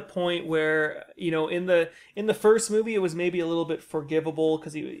maybe the point where, you know, in the first movie it was maybe a little bit forgivable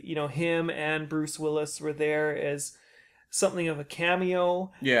because him and Bruce Willis were there as something of a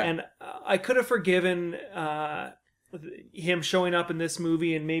cameo. Yeah. And I could have forgiven him showing up in this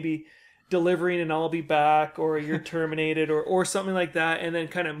movie and maybe delivering an "I'll be back" or "You're terminated" or something like that, and then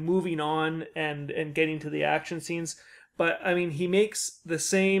kind of moving on and getting to the action scenes. But I mean, he makes the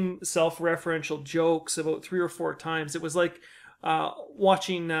same self-referential jokes about 3 or 4 times. It was like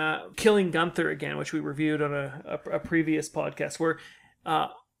watching Killing Gunther again, which we reviewed on a previous podcast, where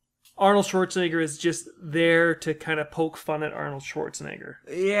Arnold Schwarzenegger is just there to kind of poke fun at Arnold Schwarzenegger.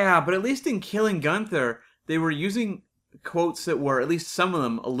 Yeah, but at least in Killing Gunther, they were using quotes that were, at least some of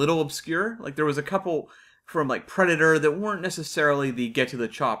them, a little obscure. Like, there was a couple from, like, Predator that weren't necessarily the get to the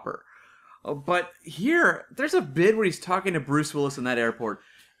chopper. But here, there's a bit where he's talking to Bruce Willis in that airport,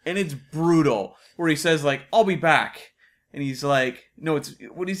 and it's brutal, where he says, like, "I'll be back." And he's like, no, it's,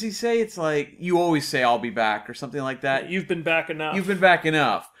 what does he say? It's like, "You always say I'll be back," or something like that. You've been back enough. You've been back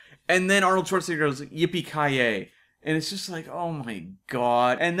enough. And then Arnold Schwarzenegger goes, "Yippee-ki-yay." And it's just like, oh my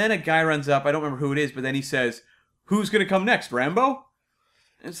god. And then a guy runs up, I don't remember who it is, but then he says, "Who's gonna come next, Rambo?"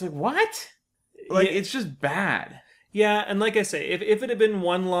 And it's like, what? Like, Yeah. it's just bad. Yeah, and like I say, if it had been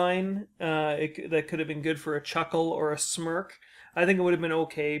one line, that could have been good for a chuckle or a smirk. I think it would have been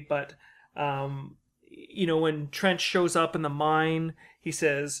okay, but when Trench shows up in the mine, he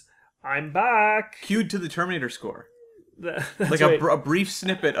says, "I'm back." Cued to the Terminator score. That's Like right. a brief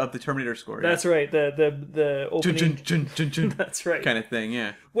snippet of the Terminator score. That's right. The opening. Chun, chun, chun, chun, That's right. kind of thing,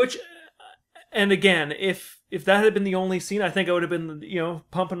 yeah. Which, and again, if that had been the only scene, I think I would have been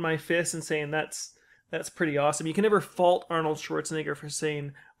pumping my fist and saying that's pretty awesome. You can never fault Arnold Schwarzenegger for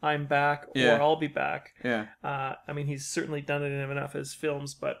saying "I'm back" or Yeah. "I'll be back." Yeah. I mean, he's certainly done it in enough of his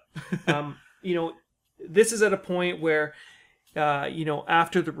films, but this is at a point where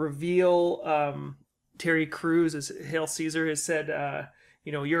after the reveal, Terry Crews as Hail Caesar has said,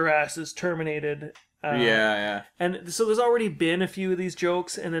 "Your ass is terminated." Yeah. And so there's already been a few of these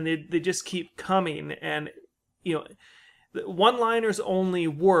jokes, and then they just keep coming. And, the one-liners only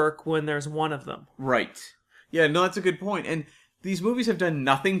work when there's one of them. Right. Yeah, no, that's a good point. And these movies have done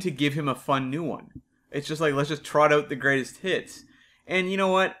nothing to give him a fun new one. It's just like, let's just trot out the greatest hits. And you know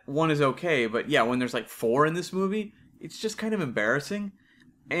what? One is okay, but yeah, when there's like 4 in this movie, it's just kind of embarrassing.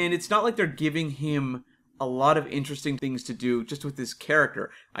 And it's not like they're giving him a lot of interesting things to do just with this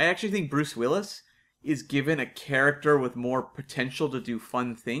character. I actually think Bruce Willis is given a character with more potential to do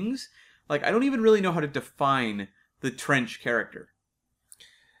fun things. Like, I don't even really know how to define the Trench character.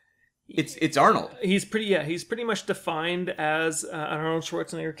 It's Arnold. He's pretty much defined as an Arnold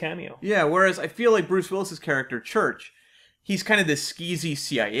Schwarzenegger cameo. Yeah, whereas I feel like Bruce Willis's character, Church, he's kind of this skeezy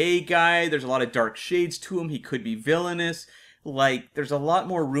CIA guy. There's a lot of dark shades to him. He could be villainous. Like, there's a lot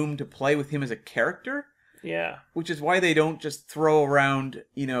more room to play with him as a character. Yeah. Which is why they don't just throw around,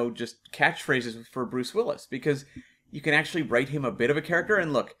 just catchphrases for Bruce Willis. Because you can actually write him a bit of a character.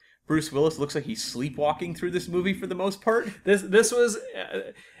 And look, Bruce Willis looks like he's sleepwalking through this movie for the most part. This was...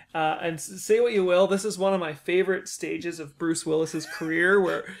 And say what you will, this is one of my favorite stages of Bruce Willis's career,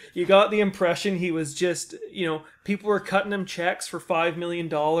 where you got the impression he was just, people were cutting him checks for $5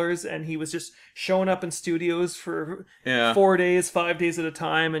 million, and he was just showing up in studios for 4 days, 5 days at a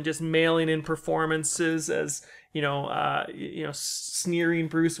time, and just mailing in performances as, sneering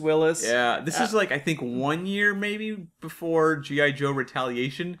Bruce Willis. Yeah, this is like, I think 1 year maybe before G.I. Joe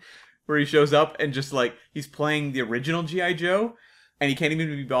Retaliation, where he shows up and just like, he's playing the original G.I. Joe, and he can't even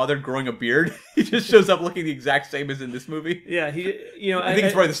be bothered growing a beard. He just shows up looking the exact same as in this movie. Yeah, I think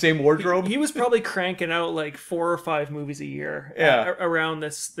it's probably the same wardrobe. He was probably cranking out like 4 or 5 movies a year around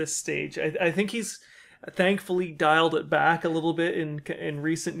this stage. I think he's thankfully dialed it back a little bit in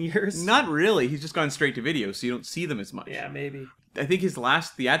recent years. Not really. He's just gone straight to video, so you don't see them as much. Yeah, maybe. I think his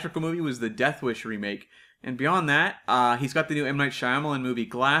last theatrical movie was the Death Wish remake. And beyond that, he's got the new M. Night Shyamalan movie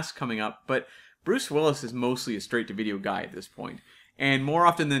Glass coming up. But Bruce Willis is mostly a straight-to-video guy at this point. And more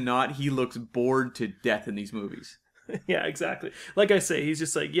often than not, he looks bored to death in these movies. Yeah, exactly. Like I say, he's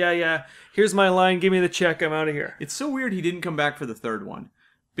just like, yeah, here's my line, give me the check, I'm out of here. It's so weird he didn't come back for the third one.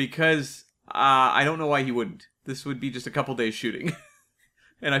 Because I don't know why he wouldn't. This would be just a couple days shooting.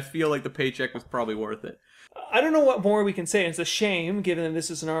 And I feel like the paycheck was probably worth it. I don't know what more we can say. It's a shame, given that this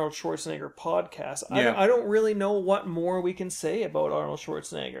is an Arnold Schwarzenegger podcast. Yeah. I don't really know what more we can say about Arnold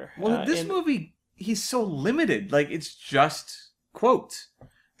Schwarzenegger. Well, this movie, he's so limited. Like, it's just quotes.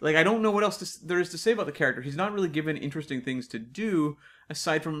 Like, I don't know what else there is to say about the character. He's not really given interesting things to do,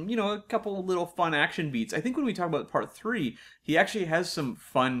 aside from, a couple of little fun action beats. I think when we talk about part 3, he actually has some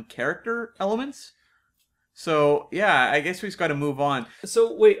fun character elements. So, yeah, I guess we just got to move on.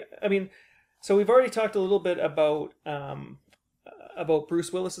 So, wait, so we've already talked a little bit about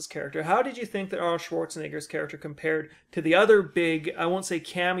Bruce Willis's character. How did you think that Arnold Schwarzenegger's character compared to the other big, I won't say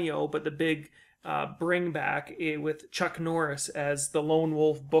cameo, but the big bring back with Chuck Norris as the Lone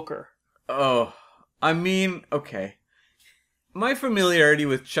Wolf Booker? Oh, okay. My familiarity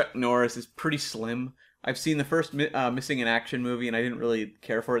with Chuck Norris is pretty slim. I've seen the first Missing in Action movie, and I didn't really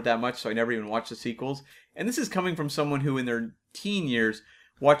care for it that much, so I never even watched the sequels. And this is coming from someone who, in their teen years,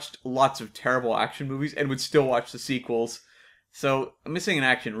 watched lots of terrible action movies and would still watch the sequels. So, Missing in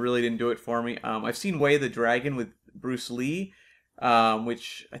Action really didn't do it for me. I've seen Way of the Dragon with Bruce Lee,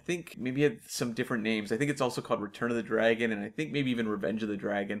 which I think maybe had some different names. I think it's also called Return of the Dragon, and I think maybe even Revenge of the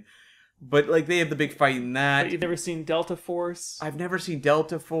Dragon. But, like, they have the big fight in that. But you've never seen Delta Force? I've never seen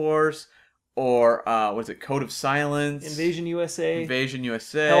Delta Force, or, was it Code of Silence? Invasion USA?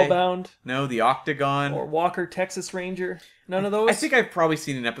 Hellbound? No, The Octagon. Or Walker, Texas Ranger? None of those? I think I've probably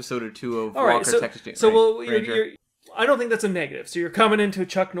seen an episode or two of Walker, Texas Ranger. So, I don't think that's a negative. So you're coming into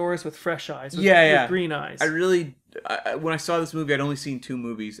Chuck Norris with fresh eyes, with green eyes. When I saw this movie, I'd only seen 2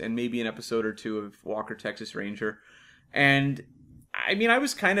 movies and maybe an episode or 2 of Walker, Texas Ranger. And, I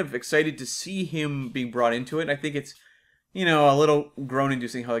was kind of excited to see him being brought into it. I think it's, a little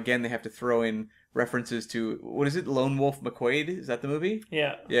groan-inducing how, again, they have to throw in references to, what is it, Lone Wolf McQuade? Is that the movie?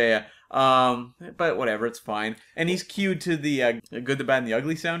 Yeah. Yeah. But whatever, it's fine. And he's cued to the Good, the Bad, and the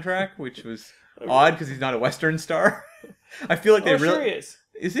Ugly soundtrack, which was odd because he's not a Western star. I feel like they really... sure he is.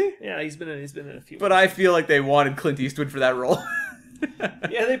 Is he? Yeah, he's been in a few. But I feel like they wanted Clint Eastwood for that role.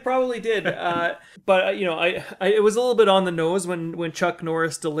 Yeah, they probably did. But it was a little bit on the nose when Chuck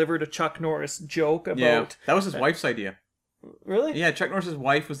Norris delivered a Chuck Norris joke about. Yeah, that was his wife's idea. Really? Yeah, Chuck Norris's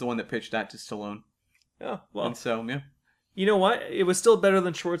wife was the one that pitched that to Stallone. Oh well. And so yeah. You know what? It was still better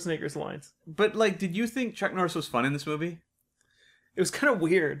than Schwarzenegger's lines. But did you think Chuck Norris was fun in this movie? It was kind of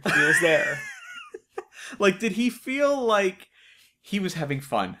weird that he was there. Did he feel like he was having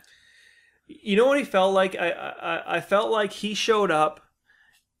fun? You know what he felt like? I felt like he showed up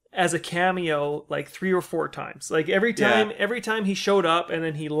as a cameo 3 or 4 times. Every time he showed up and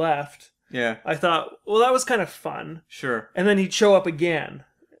then he left. Yeah. I thought, well, that was kind of fun. Sure. And then he'd show up again.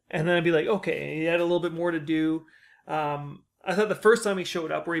 And then I'd be like, okay, he had a little bit more to do. I thought the first time he showed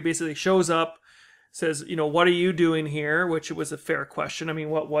up, where he basically shows up, says, what are you doing here? Which was a fair question.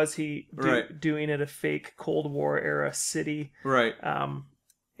 What was he doing at a fake Cold War era city? Right.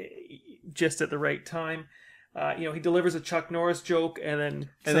 Just at the right time. He delivers a Chuck Norris joke and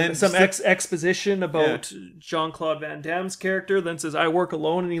then some exposition about Jean-Claude Van Damme's character, then says, I work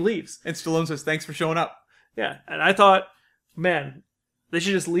alone, and he leaves. And Stallone says, thanks for showing up. Yeah, and I thought, man, they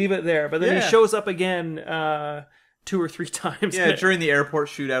should just leave it there. But then he shows up again 2 or 3 times. Yeah, during the airport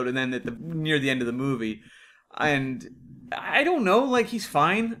shootout and then near the end of the movie. And I don't know, he's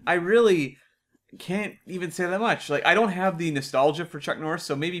fine. I really can't even say that much. I don't have the nostalgia for Chuck Norris,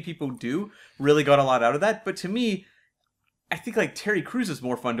 so maybe people do really got a lot out of that. But to me, I think Terry Crews is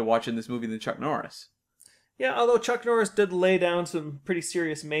more fun to watch in this movie than Chuck Norris. Yeah, although Chuck Norris did lay down some pretty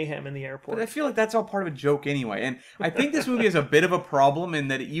serious mayhem in the airport. But I feel like that's all part of a joke anyway. And I think this movie has a bit of a problem in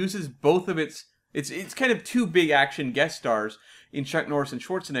that it uses both of it's kind of two big action guest stars in Chuck Norris and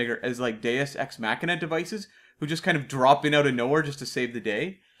Schwarzenegger as like Deus Ex Machina devices who just kind of drop in out of nowhere just to save the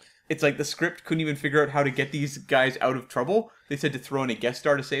day. It's like the script couldn't even figure out how to get these guys out of trouble. They said to throw in a guest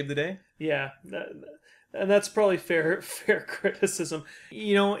star to save the day. Yeah, and that's probably fair criticism.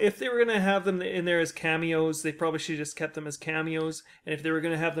 You know, if they were going to have them in there as cameos, they probably should have just kept them as cameos. And if they were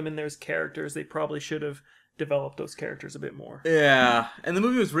going to have them in there as characters, they probably should have developed those characters a bit more. Yeah, and the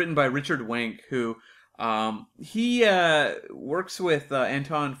movie was written by Richard Wenk, who he works with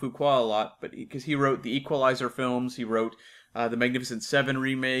Anton Fuqua a lot, but because he wrote the Equalizer films, he wrote the Magnificent Seven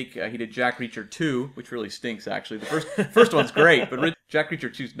remake. He did Jack Reacher 2, which really stinks, actually. The first one's great, but Jack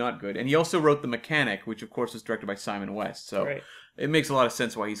Reacher 2 is not good. And he also wrote The Mechanic, which, of course, was directed by Simon West. So It makes a lot of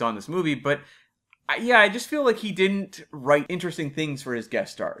sense why he's on this movie. But, I just feel like he didn't write interesting things for his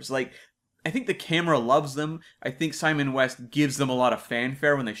guest stars. Like, I think the camera loves them. I think Simon West gives them a lot of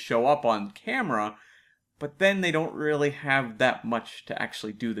fanfare when they show up on camera. But then they don't really have that much to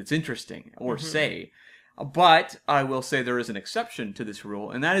actually do that's interesting or say. But I will say there is an exception to this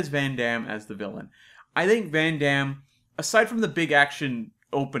rule, and that is Van Damme as the villain. I think Van Damme, aside from the big action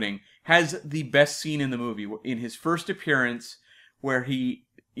opening, has the best scene in the movie. In his first appearance, where he,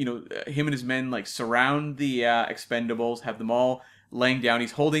 him and his men like surround the Expendables, have them all laying down.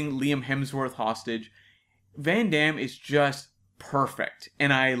 He's holding Liam Hemsworth hostage. Van Damme is just perfect,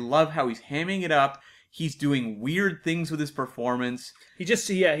 and I love how he's hamming it up. He's doing weird things with his performance. He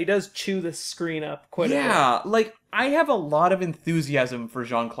does chew the screen up quite a bit. Yeah, like, I have a lot of enthusiasm for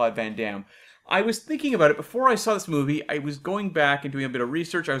Jean-Claude Van Damme. I was thinking about it before I saw this movie. I was going back and doing a bit of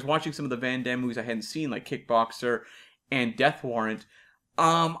research. I was watching some of the Van Damme movies I hadn't seen, like Kickboxer and Death Warrant.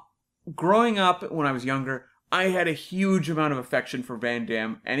 Growing up when I was younger, I had a huge amount of affection for Van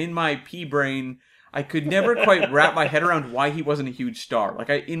Damme, and in my pea brain, I could never quite wrap my head around why he wasn't a huge star. Like,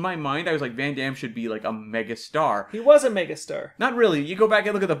 in my mind, I was like, Van Damme should be like a mega star. He was a mega star. Not really. You go back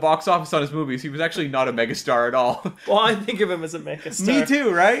and look at the box office on his movies, he was actually not a mega star at all. Well, I think of him as a mega star. Me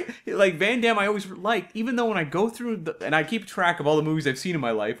too, right? Like, Van Damme I always liked, even though when I go through, and I keep track of all the movies I've seen in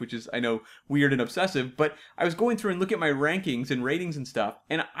my life, which is, I know, weird and obsessive, but I was going through and look at my rankings and ratings and stuff,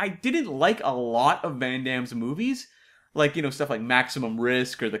 and I didn't like a lot of Van Damme's movies. Like, stuff like Maximum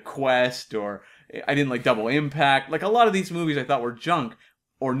Risk or The Quest, or I didn't like Double Impact. Like, a lot of these movies I thought were junk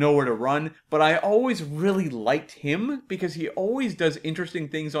or Nowhere to Run, but I always really liked him because he always does interesting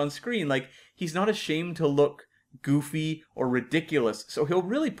things on screen. Like, he's not ashamed to look goofy or ridiculous, so he'll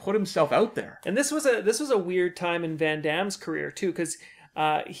really put himself out there. And this was a weird time in Van Damme's career too, because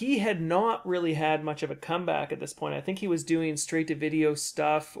he had not really had much of a comeback at this point. I think he was doing straight-to-video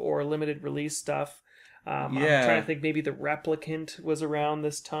stuff or limited release stuff. I'm trying to think, maybe The Replicant was around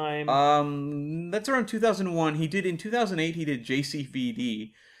this time. That's around 2001. In 2008, he did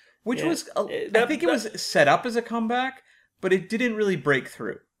JCVD, which was, I think it was set up as a comeback, but it didn't really break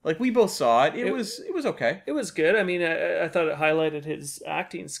through. Like, we both saw it. It was okay. It was good. I mean, I thought it highlighted his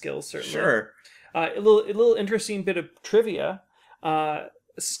acting skills, certainly. Sure. A little interesting bit of trivia.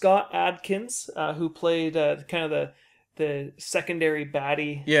 Scott Adkins, who played kind of the secondary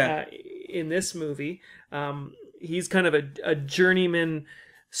baddie in this movie, he's kind of a journeyman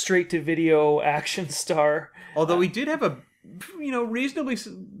straight-to-video action star. Although he did have a reasonably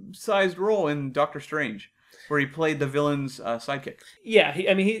sized role in Doctor Strange, where he played the villain's sidekick. Yeah,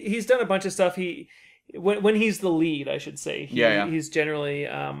 he's done a bunch of stuff. When he's the lead, I should say, he's generally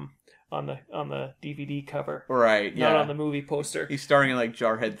on the DVD cover, right? Not on the movie poster. He's starring in like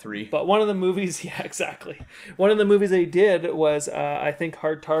Jarhead 3. But one of the movies, exactly. One of the movies they did was, I think,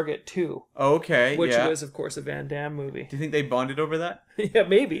 Hard Target 2. Okay, which was, of course, a Van Damme movie. Do you think they bonded over that? Yeah,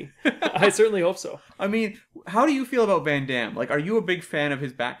 maybe. I certainly hope so. I mean, how do you feel about Van Damme? Like, are you a big fan of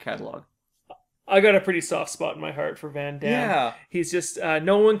his back catalog? I got a pretty soft spot in my heart for Van Damme. Yeah. He's just,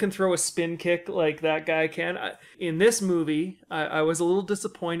 no one can throw a spin kick like that guy can. In this movie, I was a little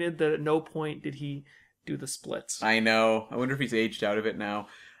disappointed that at no point did he do the splits. I know. I wonder if he's aged out of it now.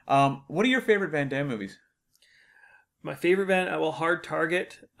 What are your favorite Van Damme movies? My favorite Hard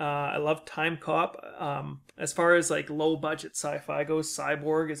Target. I love Time Cop. As far as like low budget sci-fi goes,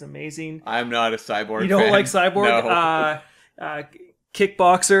 Cyborg is amazing. I'm not a Cyborg fan. You don't like Cyborg? No.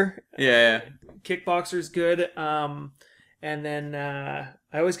 Kickboxer. Yeah. Kickboxer's good. And then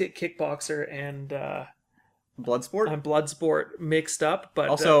I always get Kickboxer and Bloodsport? Bloodsport mixed up. But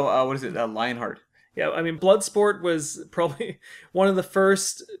also, what is it? Lionheart. Yeah, I mean, Bloodsport was probably one of the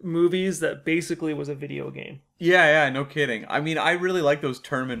first movies that basically was a video game. Yeah, no kidding. I mean, I really like those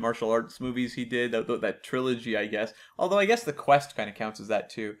tournament martial arts movies he did, that trilogy, I guess. Although I guess The Quest kind of counts as that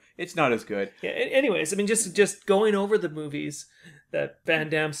too. It's not as good. Yeah. Anyways, I mean, just going over the movies that Van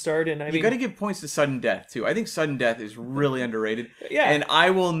Damme starred in. You got to give points to Sudden Death too. I think Sudden Death is really underrated. Yeah. And I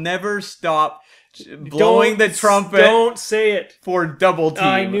will never stop blowing the trumpet. Don't say it. For Double Team.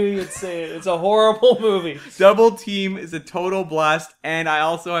 I knew you'd say it. It's a horrible movie. Double Team is a total blast, and I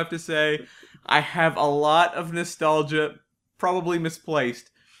also have to say, I have a lot of nostalgia, probably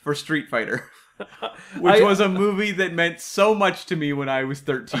misplaced, for Street Fighter. Which was a movie that meant so much to me when I was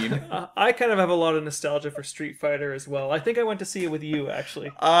 13. I kind of have a lot of nostalgia for Street Fighter as well. I think I went to see it with you, actually.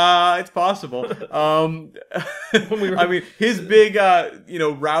 It's possible. I mean, his big,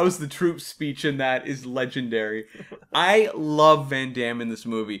 rouse the troops speech in that is legendary. I love Van Damme in this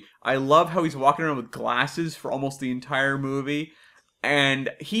movie. I love how he's walking around with glasses for almost the entire movie.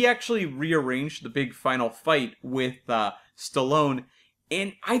 And he actually rearranged the big final fight with Stallone.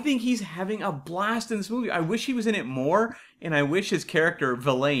 And I think he's having a blast in this movie. I wish he was in it more, and I wish his character,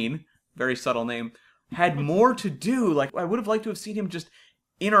 Villain, very subtle name, had more to do. Like, I would have liked to have seen him just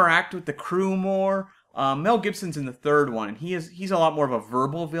interact with the crew more. Mel Gibson's in the third one, and he's a lot more of a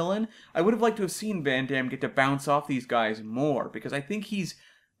verbal villain. I would have liked to have seen Van Damme get to bounce off these guys more, because I think he's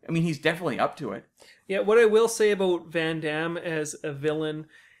definitely up to it. Yeah, what I will say about Van Damme as a villain,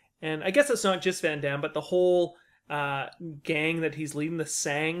 and I guess it's not just Van Damme, but the whole gang that he's leading, the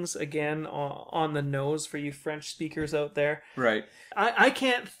Sangs, again on the nose for you French speakers out there. Right. I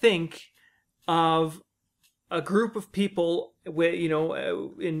can't think of a group of people,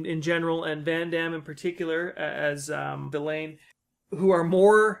 in general, and Van Damme in particular as Villain, who are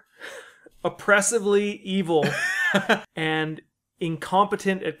more oppressively evil and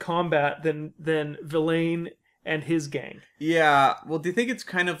incompetent at combat than Villain and his gang. Yeah. Well, do you think it's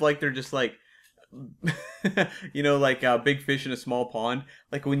kind of like they're just like, like a big fish in a small pond?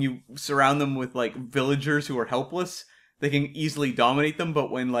 Like when you surround them with like villagers who are helpless, they can easily dominate them,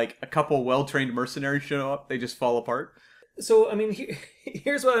 but when like a couple well-trained mercenaries show up, they just fall apart. So I mean,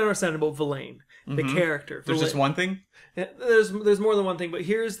 here's what I understand about Villain, the character. There's just one thing? There's more than one thing, but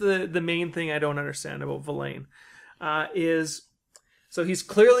here's the main thing I don't understand about Villain. So he's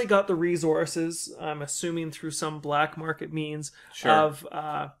clearly got the resources, I'm assuming through some black market means, of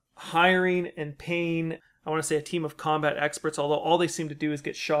hiring and paying, I want to say, a team of combat experts, although all they seem to do is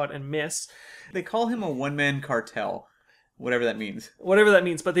get shot and miss. They call him a one-man cartel, whatever that means. Whatever that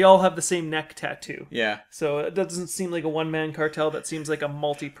means, but they all have the same neck tattoo. Yeah. So it doesn't seem like a one-man cartel, that seems like a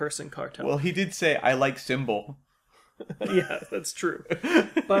multi-person cartel. Well, he did say, I like Symbol. Yeah, that's true.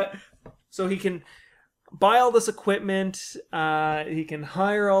 But, so he can buy all this equipment, he can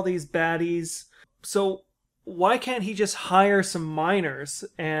hire all these baddies, so why can't he just hire some miners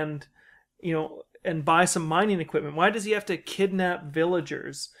and buy some mining equipment? Why does he have to kidnap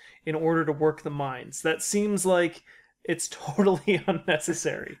villagers in order to work the mines? That seems like it's totally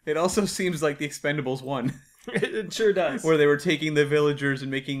unnecessary. It also seems like the Expendables 1. It sure does. Where they were taking the villagers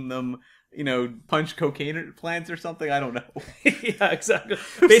and making them, punch cocaine plants or something. I don't know. Yeah, exactly.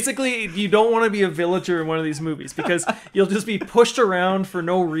 Basically, you don't want to be a villager in one of these movies because you'll just be pushed around for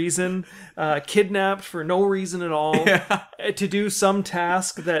no reason, kidnapped for no reason at all, to do some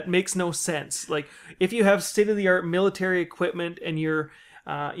task that makes no sense. Like, if you have state-of-the-art military equipment and you're,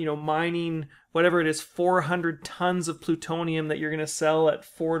 mining whatever it is, 400 tons of plutonium that you're going to sell at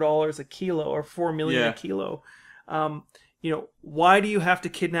 $4 a kilo or $4 million a kilo, why do you have to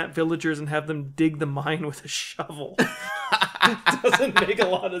kidnap villagers and have them dig the mine with a shovel? It doesn't make a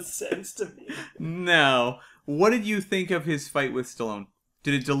lot of sense to me. No. What did you think of his fight with Stallone?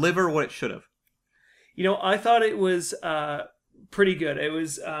 Did it deliver what it should have? I thought it was pretty good. It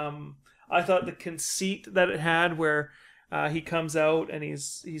was, I thought the conceit that it had where he comes out and he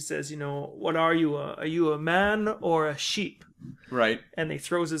says, what are you? Are you a man or a sheep? Right. And he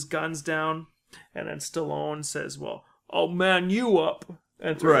throws his guns down, and then Stallone says, well, I'll man you up,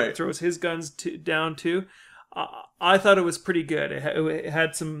 and throws his guns down too. I thought it was pretty good. It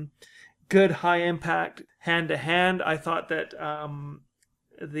had some good high impact hand to hand. I thought that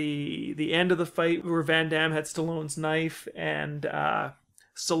the end of the fight where Van Damme had Stallone's knife and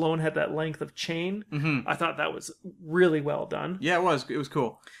Stallone had that length of chain, I thought that was really well done. Yeah, it was. It was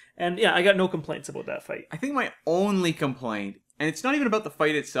cool. And yeah, I got no complaints about that fight. I think my only complaint, and it's not even about the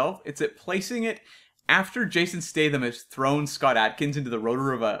fight itself, it's at placing it after Jason Statham has thrown Scott Adkins into the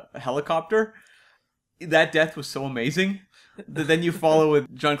rotor of a helicopter. That death was so amazing. Then you follow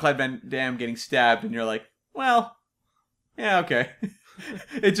with Jean-Claude Van Damme getting stabbed, and you're like, well, Yeah, okay.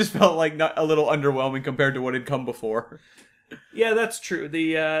 It just felt like not a little underwhelming compared to what had come before. Yeah, that's true.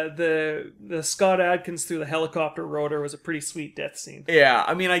 The Scott Adkins through the helicopter rotor was a pretty sweet death scene. Yeah,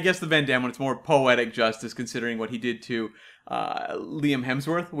 I mean, I guess the Van Damme one, it's more poetic justice considering what he did to Liam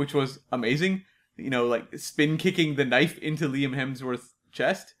Hemsworth, which was amazing. You know, like spin kicking the knife into Liam Hemsworth's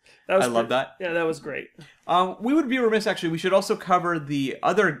chest. I love that. Yeah, that was great. We would be remiss, actually. We should also cover the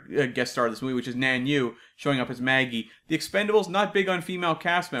other guest star of this movie, which is Nan Yu, showing up as Maggie. The Expendables, not big on female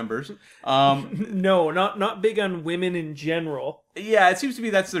cast members. No, not big on women in general. Yeah, it seems to be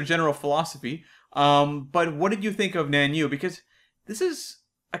that's their general philosophy. But what did you think of Nan Yu? Because this is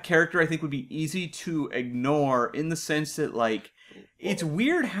a character I think would be easy to ignore in the sense that, like, it's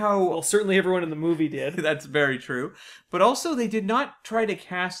weird how... Well, certainly everyone in the movie did. That's very true. But also, they did not try to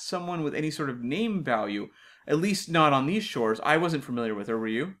cast someone with any sort of name value. At least not on these shores. I wasn't familiar with her, were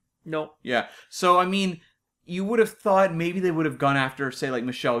you? No. Yeah. So, I mean, you would have thought maybe they would have gone after, say, like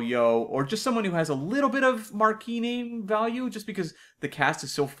Michelle Yeoh, or just someone who has a little bit of marquee name value, just because the cast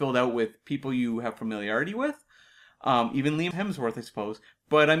is so filled out with people you have familiarity with. Even Liam Hemsworth, I suppose.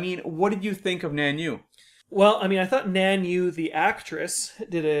 But, I mean, what did you think of Nan Yu? Well, I mean, I thought Nan Yu, the actress,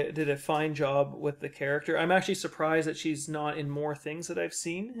 did a fine job with the character. I'm actually surprised that she's not in more things that I've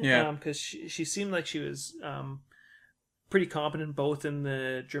seen. Yeah. Because she seemed like she was pretty competent both in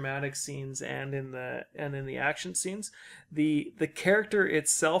the dramatic scenes and in the action scenes. The character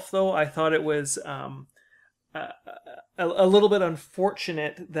itself, though, I thought it was a little bit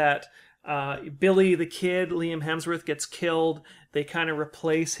unfortunate that Billy the Kid, Liam Hemsworth, gets killed. They kind of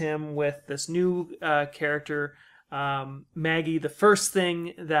replace him with this new character, Maggie. The first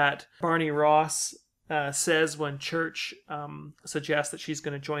thing that Barney Ross says when Church suggests that she's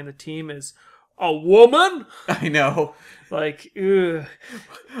going to join the team is, "A woman?" I know. Like, ugh.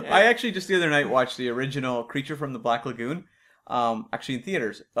 I actually just the other night watched the original Creature from the Black Lagoon, actually in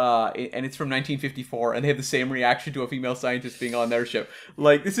theaters, and it's from 1954, and they have the same reaction to a female scientist being on their ship.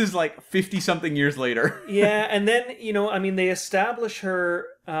 Like, this is like 50-something years later. Yeah, and then, you know, I mean, they establish her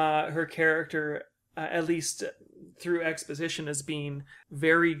character, at least through exposition, as being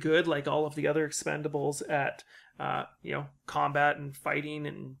very good, like all of the other Expendables at, combat and fighting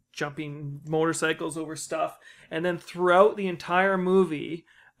and jumping motorcycles over stuff. And then throughout the entire movie,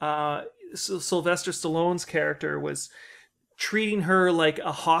 Sylvester Stallone's character was treating her like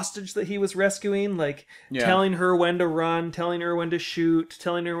a hostage that he was rescuing, like telling her when to run, telling her when to shoot,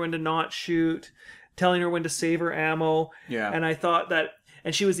 telling her when to not shoot, telling her when to save her ammo. Yeah. And I thought that,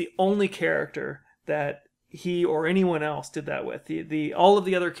 and she was the only character that he or anyone else did that with. The all of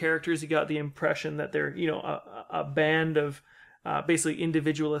the other characters, you got the impression that they're, you know, a band of basically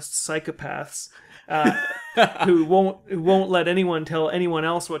individualist psychopaths who won't let anyone tell anyone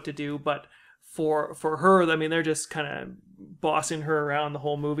else what to do. But for her, I mean, they're just kind of bossing her around the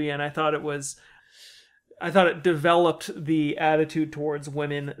whole movie, and I thought it developed the attitude towards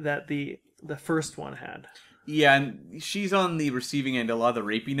women that the first one had. Yeah, and she's on the receiving end of a lot of the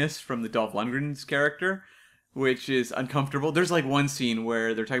rapiness from the Dolph Lundgren's character, which is uncomfortable. There's like one scene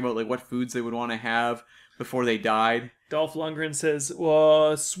where they're talking about like what foods they would want to have before they died. Dolph Lundgren says,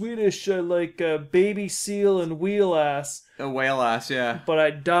 "Well, Swedish, I like baby seal and wheel ass. A whale ass, yeah. But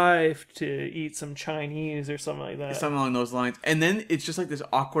I'd die to eat some Chinese," or something like that. Something along those lines. And then it's just like this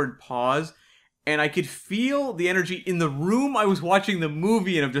awkward pause, and I could feel the energy in the room I was watching the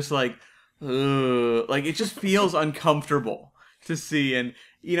movie, and I'm just like, ugh. Like, it just feels uncomfortable to see. And,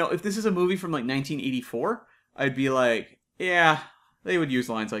 you know, if this is a movie from like 1984, I'd be like, yeah, they would use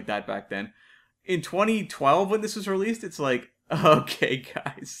lines like that back then. In 2012, when this was released, it's like, okay,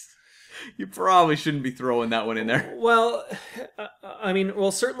 guys, you probably shouldn't be throwing that one in there. Well, I mean,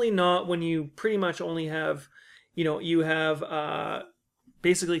 certainly not when you pretty much only have, you have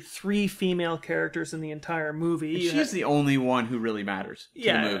basically 3 female characters in the entire movie. She's the only one who really matters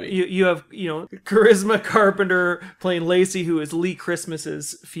to the movie. You have, Charisma Carpenter playing Lacey, who is Lee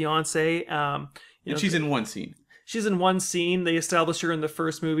Christmas's fiance. And she's in one scene. She's in one scene. They established her in the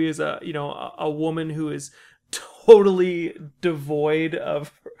first movie as a woman who is totally devoid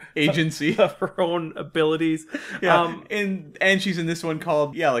of agency, of her own abilities. Yeah, and she's in this one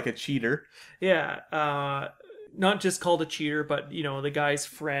called like a cheater. Yeah, not just called a cheater, but the guy's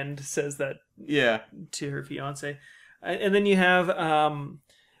friend says that. Yeah, to her fiance, and then you have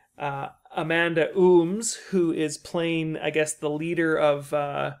Amanda Ooms, who is playing, I guess, the leader of.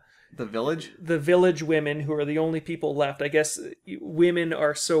 The village? The village women, who are the only people left. I guess women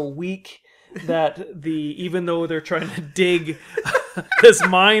are so weak that even though they're trying to dig this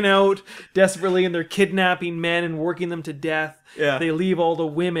mine out desperately, and they're kidnapping men and working them to death, they leave all the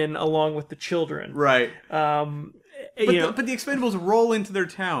women along with the children. Right. And But the Expendables roll into their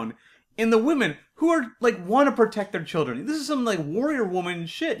town, and the women who are like want to protect their children. This is some like warrior woman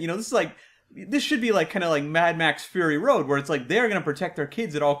shit. This should be like kind of like Mad Max Fury Road, where it's like they're gonna protect their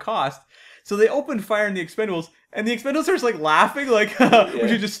kids at all costs. So they open fire on the Expendables, and the Expendables are just like laughing, like we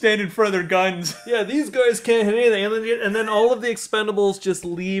should just stand in front of their guns. Yeah, these guys can't hit anything, and then all of the Expendables just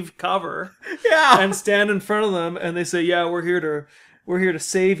leave cover, and stand in front of them, and they say, "Yeah, we're here to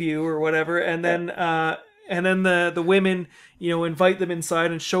save you," or whatever, and then the women, invite them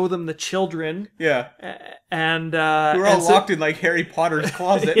inside and show them the children. Yeah. And we're all locked in like Harry Potter's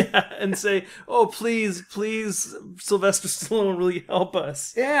closet. Yeah, and say, "Oh, please, Sylvester Stallone, will you help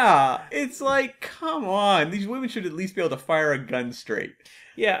us?" Yeah, it's like, come on, these women should at least be able to fire a gun straight.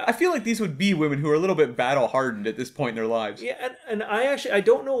 Yeah, I feel like these would be women who are a little bit battle hardened at this point in their lives. Yeah, and I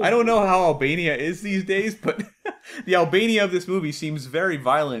don't know. I don't know how Albania is these days, but the Albania of this movie seems very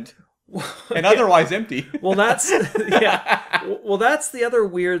violent. And otherwise empty. Well, that's Well, that's the other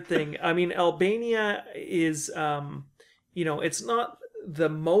weird thing. I mean, Albania is, it's not the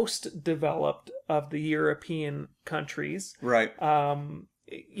most developed of the European countries, right? But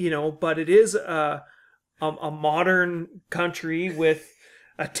it is a modern country with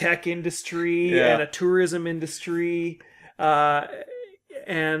a tech industry and a tourism industry,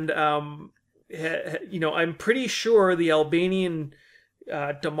 and I'm pretty sure the Albanian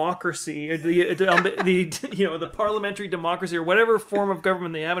democracy, or the parliamentary democracy, or whatever form of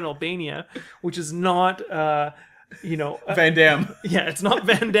government they have in Albania, which is not Van Damme. Yeah, it's not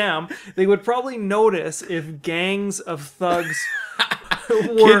Van Damme. They would probably notice if gangs of thugs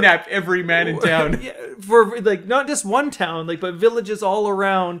kidnap every man in town. For like not just one town, but villages all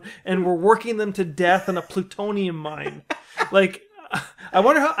around, and were working them to death in a plutonium mine. Like,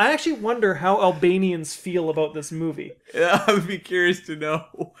 I actually wonder how Albanians feel about this movie. Yeah, I would be curious to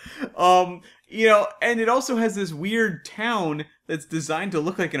know. And it also has this weird town that's designed to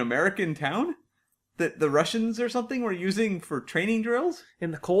look like an American town that the Russians or something were using for training drills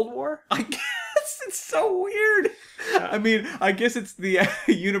in the Cold War. I guess it's so weird. I mean, I guess it's the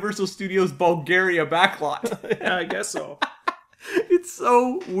Universal Studios Bulgaria backlot. Yeah, I guess so. It's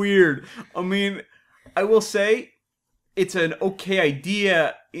so weird. I mean, I will say, it's an okay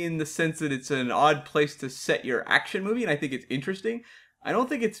idea in the sense that it's an odd place to set your action movie, and I think it's interesting. I don't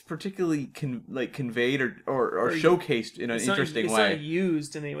think it's particularly conveyed or showcased in an interesting way. It's not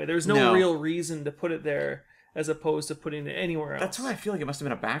used in any way. There's no real reason to put it there as opposed to putting it anywhere else. That's why I feel like it must have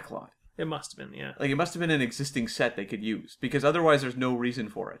been a backlot. It must have been, yeah. Like, it must have been an existing set they could use, because otherwise there's no reason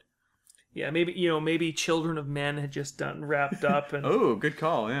for it. Yeah, maybe Children of Men had just wrapped up. And oh, good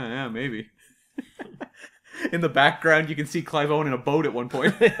call. Yeah, maybe. In the background, you can see Clive Owen in a boat at one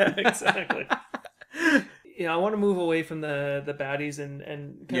point. Yeah, exactly. I want to move away from the baddies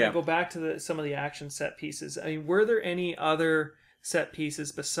and kind of go back to some of the action set pieces. I mean, were there any other set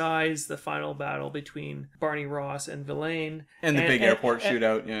pieces besides the final battle between Barney Ross and Villain? And the big airport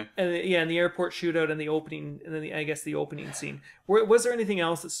shootout, yeah. And the airport shootout and the opening, and then the opening scene. Was there anything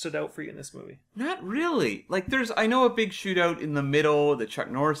else that stood out for you in this movie? Not really. Like, I know a big shootout in the middle that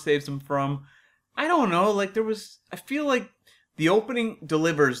Chuck Norris saves him from. I don't know, I feel like the opening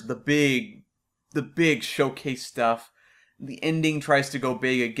delivers the big showcase stuff. The ending tries to go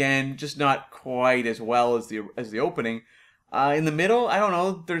big again, just not quite as well as the opening. In the middle, I don't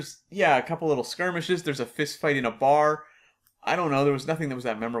know, there's, a couple little skirmishes, there's a fist fight in a bar. I don't know, there was nothing that was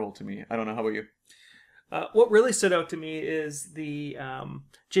that memorable to me. I don't know, how about you? What really stood out to me is the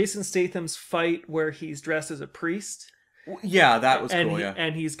Jason Statham's fight where he's dressed as a priest. Yeah, that was cool, yeah.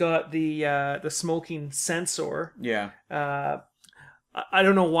 And he's got the smoking sensor. Yeah. I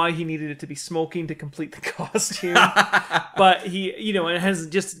don't know why he needed it to be smoking to complete the costume. But he, it has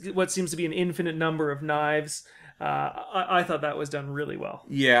just what seems to be an infinite number of knives. I thought that was done really well.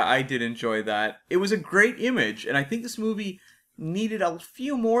 Yeah, I did enjoy that. It was a great image, and I think this movie needed a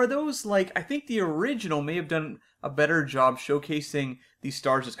few more of those. Like, I think the original may have done a better job showcasing these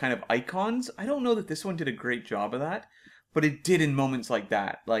stars as kind of icons. I don't know that this one did a great job of that. But it did in moments like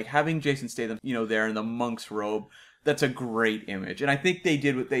that. Like, having Jason Statham, there in the monk's robe, that's a great image. And I think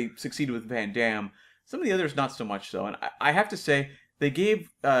they succeeded with Van Damme. Some of the others, not so much so. And I have to say, they gave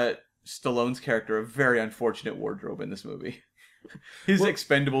Stallone's character a very unfortunate wardrobe in this movie. His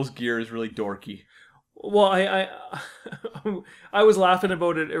Expendables gear is really dorky. Well, I was laughing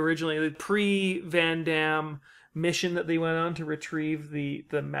about it originally. The pre-Van Damme mission that they went on to retrieve the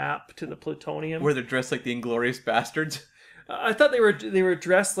map to the plutonium. Where they're dressed like the Inglourious Bastards. I thought they were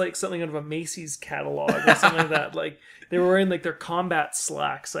dressed like something out of a Macy's catalog or something like that. Like, they were wearing like their combat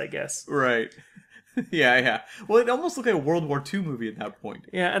slacks, I guess. Right. Yeah. Well, it almost looked like a World War II movie at that point.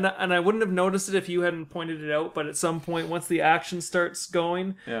 Yeah, and I wouldn't have noticed it if you hadn't pointed it out. But at some point, once the action starts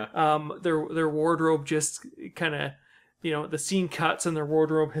going, their wardrobe just kind of, the scene cuts and their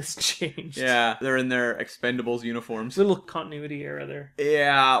wardrobe has changed. Yeah, they're in their Expendables uniforms. Little continuity error there.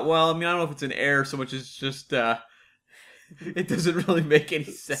 Yeah, well, I mean, I don't know if it's an error so much as just it doesn't really make any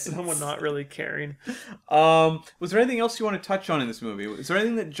sense. Someone not really caring. Was there anything else you want to touch on in this movie? Is there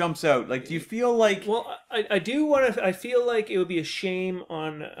anything that jumps out? Like, do you feel like... Well, I do want to... I feel like it would be a shame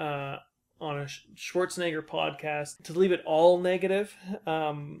on a Schwarzenegger podcast to leave it all negative.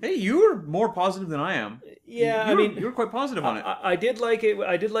 Hey, you were more positive than I am. Yeah, you were quite positive on it. I did like it.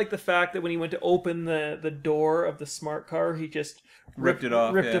 I did like the fact that when he went to open the door of the smart car, he just ripped it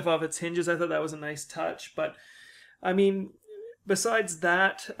off its hinges. I thought that was a nice touch, but... I mean, besides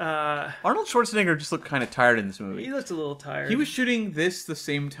that... Arnold Schwarzenegger just looked kind of tired in this movie. He looked a little tired. He was shooting this the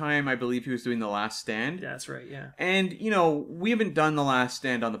same time, I believe, he was doing The Last Stand. That's right, yeah. And, we haven't done The Last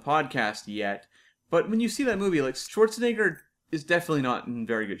Stand on the podcast yet, but when you see that movie, like, Schwarzenegger is definitely not in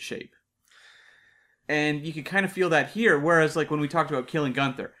very good shape. And you can kind of feel that here, whereas, like, when we talked about Killing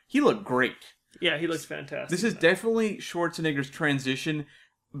Gunther, he looked great. Yeah, he looked fantastic. This is definitely Schwarzenegger's transition,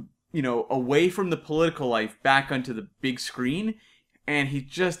 away from the political life back onto the big screen, and he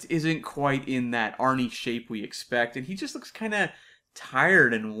just isn't quite in that Arnie shape we expect, and he just looks kind of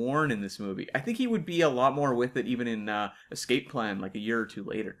tired and worn in this movie. I think he would be a lot more with it even in Escape Plan, like a year or two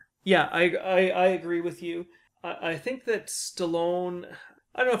later. Yeah, I agree with you. I think that Stallone...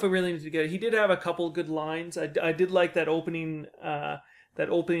 I don't know if I really need to get it. He did have a couple good lines. I did like that opening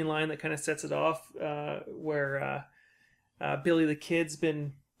line that kind of sets it off, where Billy the Kid's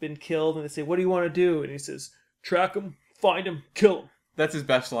been killed, and they say, "What do you want to do?" And he says, "Track him, find him, kill him." That's his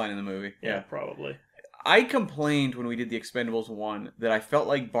best line in the movie. Yeah, probably. I complained when we did the Expendables 1 that I felt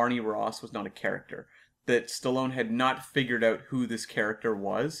like Barney Ross was not a character, that Stallone had not figured out who this character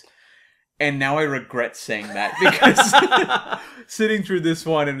was. And now I regret saying that, because sitting through this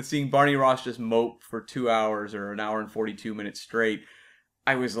one and seeing Barney Ross just mope for 2 hours or an hour and 42 minutes straight,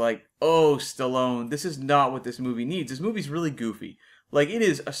 I was like, oh, Stallone, this is not what this movie needs. This movie's really goofy. Like, it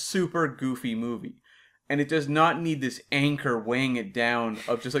is a super goofy movie. And it does not need this anchor weighing it down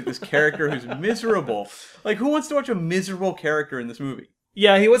of just, like, this character who's miserable. Like, who wants to watch a miserable character in this movie?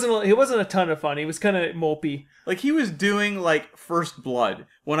 Yeah, he wasn't a ton of fun. He was kind of mopey. Like, he was doing, like, First Blood,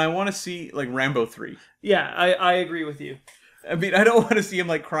 when I want to see, like, Rambo 3. Yeah, I agree with you. I mean, I don't want to see him,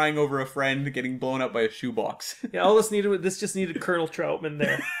 like, crying over a friend getting blown up by a shoebox. Yeah, this just needed Colonel Troutman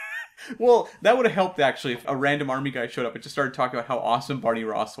there. Well, that would have helped, actually, if a random army guy showed up and just started talking about how awesome Barney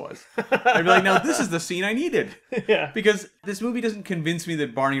Ross was. I'd be like, now this is the scene I needed. Yeah. Because this movie doesn't convince me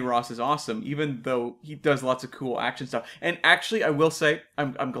that Barney Ross is awesome, even though he does lots of cool action stuff. And actually, I will say,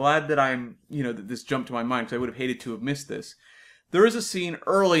 I'm glad that that this jumped to my mind, because I would have hated to have missed this. There is a scene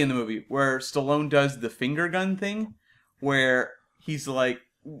early in the movie where Stallone does the finger gun thing, where he's like,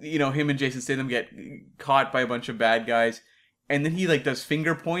 him and Jason Statham get caught by a bunch of bad guys, and then he, like, does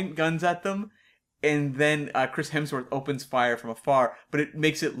finger point guns at them, and then Chris Hemsworth opens fire from afar, but it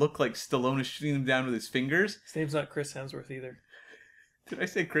makes it look like Stallone is shooting them down with his fingers. His name's not Chris Hemsworth either. Did I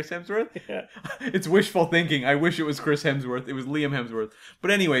say Chris Hemsworth? Yeah. It's wishful thinking. I wish it was Chris Hemsworth. It was Liam Hemsworth.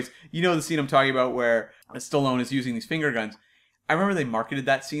 But anyways, you know the scene I'm talking about where Stallone is using these finger guns. I remember they marketed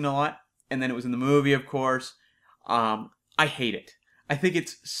that scene a lot, and then it was in the movie, of course. I hate it. I think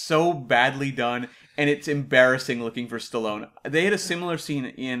it's so badly done, and it's embarrassing looking for Stallone. They had a similar scene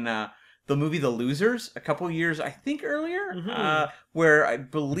in the movie The Losers a couple years, I think, earlier, where I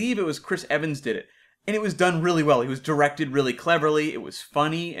believe it was Chris Evans did it. And it was done really well. He was directed really cleverly. It was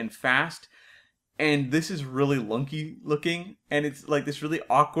funny and fast. And this is really lunky looking, and it's like this really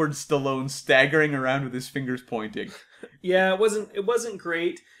awkward Stallone staggering around with his fingers pointing. Yeah, it wasn't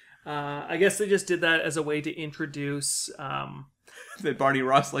great. I guess they just did that as a way to introduce... that Barney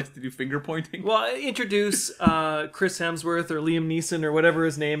Ross likes to do finger pointing? Well, introduce Chris Hemsworth or Liam Neeson or whatever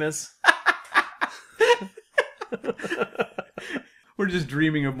his name is. We're just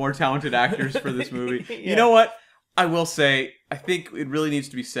dreaming of more talented actors for this movie. Yeah. You know what? I will say, I think it really needs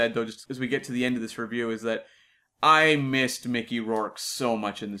to be said, though, just as we get to the end of this review, is that I missed Mickey Rourke so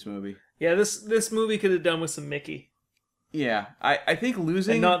much in this movie. Yeah, this movie could have done with some Mickey. Yeah, I think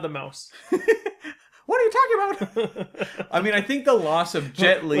losing... And not the mouse. What are you talking about? I mean, I think the loss of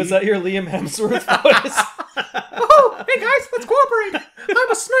Jet Li... Was that your Liam Hemsworth voice? Oh, hey guys, let's cooperate!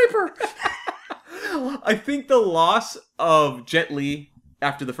 I'm a sniper! I think the loss of Jet Li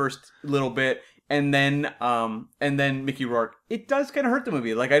after the first little bit, and then Mickey Rourke, it does kind of hurt the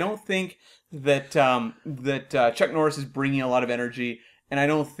movie. Like, I don't think that Chuck Norris is bringing a lot of energy, and I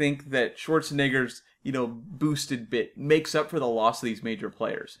don't think that Schwarzenegger's boosted bit makes up for the loss of these major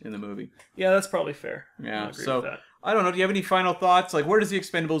players in the movie. Yeah, that's probably fair. Yeah, I agree so with that. I don't know. Do you have any final thoughts? Like, where does The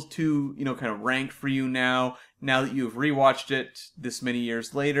Expendables 2, kind of rank for you now that you've rewatched it this many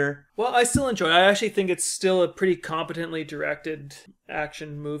years later? Well, I still enjoy it. I actually think it's still a pretty competently directed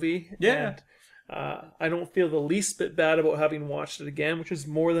action movie. Yeah. And, I don't feel the least bit bad about having watched it again, which is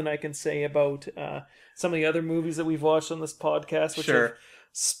more than I can say about some of the other movies that we've watched on this podcast, which have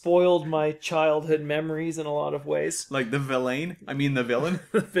spoiled my childhood memories in a lot of ways. Like the villain? I mean the villain?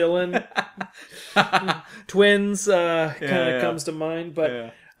 The villain. Twins kind of comes to mind.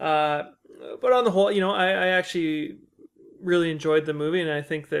 But but on the whole, I actually really enjoyed the movie, and I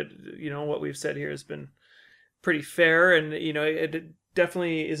think that, what we've said here has been pretty fair, and, it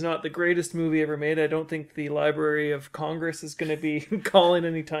definitely is not the greatest movie ever made. I don't think the Library of Congress is going to be calling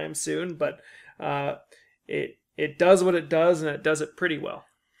anytime soon, but it does what it does, and it does it pretty well.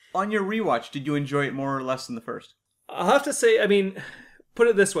 On your rewatch, did you enjoy it more or less than the first? I'll have to say, put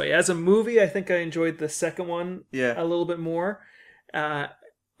it this way. As a movie, I think I enjoyed the second one a little bit more.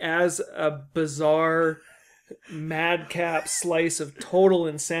 As a bizarre, madcap slice of total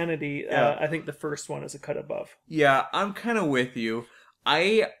insanity, I think the first one is a cut above. Yeah, I'm kind of with you.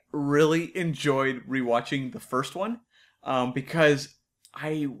 I really enjoyed rewatching the first one because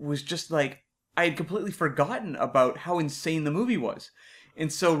I was just like, I had completely forgotten about how insane the movie was.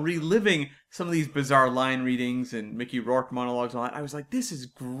 And so reliving some of these bizarre line readings and Mickey Rourke monologues and all that, I was like, this is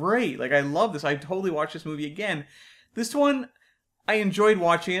great. Like, I love this. I'd totally watch this movie again. This one, I enjoyed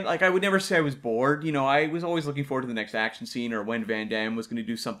watching it. Like, I would never say I was bored. I was always looking forward to the next action scene or when Van Damme was going to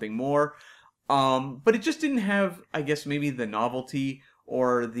do something more. But it just didn't have, I guess, maybe the novelty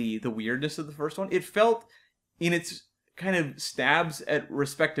or the weirdness of the first one. It felt, in its kind of stabs at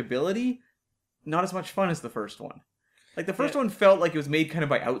respectability, not as much fun as the first one. Like, the first one felt like it was made kind of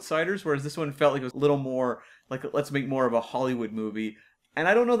by outsiders, whereas this one felt like it was a little more like, let's make more of a Hollywood movie. And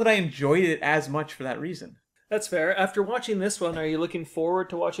I don't know that I enjoyed it as much for that reason. That's fair. After watching this one, are you looking forward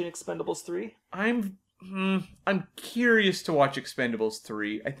to watching Expendables 3? I'm curious to watch Expendables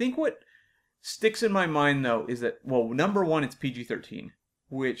 3. I think what sticks in my mind, though, is that, well, number one, it's PG-13,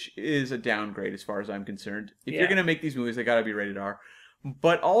 which is a downgrade as far as I'm concerned. If you're going to make these movies, they got to be rated R.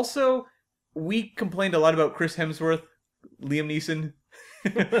 But also, we complained a lot about Chris Hemsworth, Liam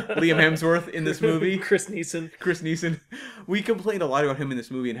Hemsworth in this movie. Chris Neeson. We complained a lot about him in this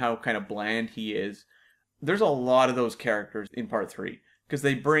movie and how kind of bland he is. There's a lot of those characters in part 3. Because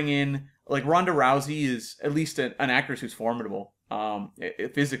they bring in, like, Ronda Rousey is at least an actress who's formidable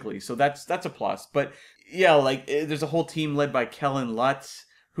physically. So that's a plus. But yeah, like, there's a whole team led by Kellen Lutz,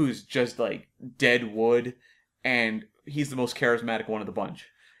 who's just like dead wood. And he's the most charismatic one of the bunch.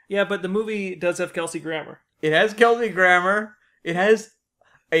 Yeah, but the movie does have Kelsey Grammer. It has Kelsey Grammer. It has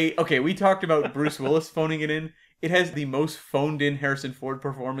okay, we talked about Bruce Willis phoning it in. It has the most phoned in Harrison Ford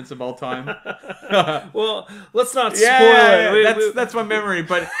performance of all time. Well, let's not spoil it. That's my memory.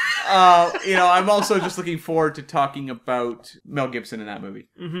 But, I'm also just looking forward to talking about Mel Gibson in that movie.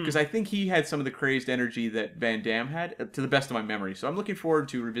 Because I think he had some of the crazed energy that Van Damme had, to the best of my memory. So I'm looking forward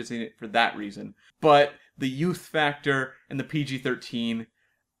to revisiting it for that reason. But the youth factor and the PG-13,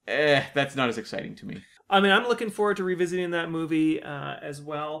 that's not as exciting to me. I'm looking forward to revisiting that movie as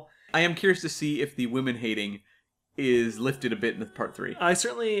well. I am curious to see if the women hating is lifted a bit in the part 3. I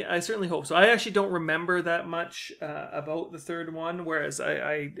certainly hope so. I actually don't remember that much about the third one, whereas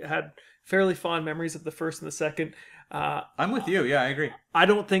I had fairly fond memories of the first and the second. I'm with you. Yeah, I agree. I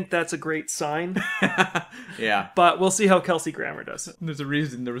don't think that's a great sign. Yeah. But we'll see how Kelsey Grammer does. There's a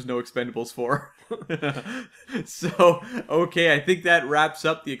reason there was no Expendables 4. So, okay, I think that wraps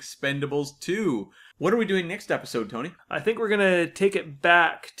up the Expendables 2. What are we doing next episode, Tony? I think we're going to take it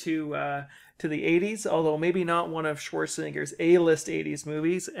back to the 80s, although maybe not one of Schwarzenegger's A-list 80s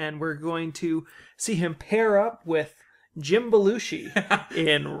movies, and we're going to see him pair up with Jim Belushi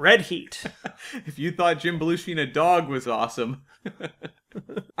in Red Heat. If you thought Jim Belushi in a dog was awesome.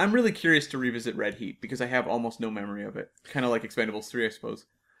 I'm really curious to revisit Red Heat, because I have almost no memory of it. Kind of like Expendables 3, I suppose.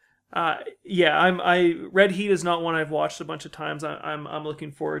 Red Heat is not one I've watched a bunch of times. I'm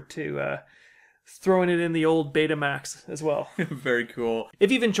looking forward to throwing it in the old Betamax as well. Very cool.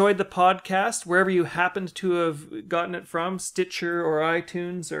 If you've enjoyed the podcast, wherever you happened to have gotten it from, Stitcher or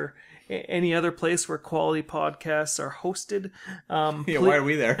iTunes or any other place where quality podcasts are hosted. Why are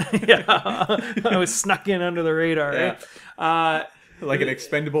we there? Yeah, I was snuck in under the radar. Yeah. Right? Like an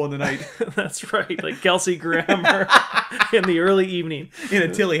expendable in the night. That's right, like Kelsey Grammer in the early evening. In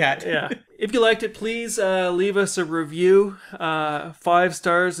a Tilly hat. Yeah. If you liked it, please leave us a review. 5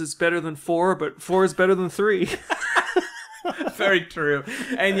 stars is better than 4, but 4 is better than 3. Very true.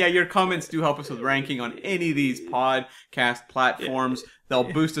 And yeah, your comments do help us with ranking on any of these podcast platforms.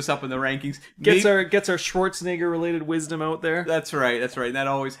 They'll boost us up in the rankings. Gets our Schwarzenegger related wisdom out there. That's right. That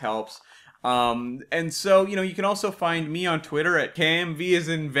always helps. And so, you can also find me on Twitter at Cam, V as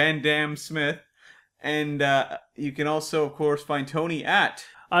in Van Dam Smith. And you can also, of course, find Tony at...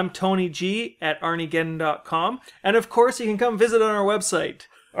 I'm Tony G at arniegeddon.com. And of course, you can come visit on our website,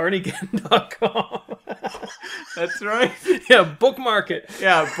 arniegeddon.com. That's right. Yeah, bookmark it.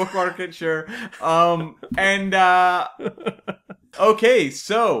 Yeah, bookmark it, sure. Okay,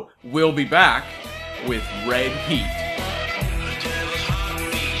 so we'll be back with Red Heat.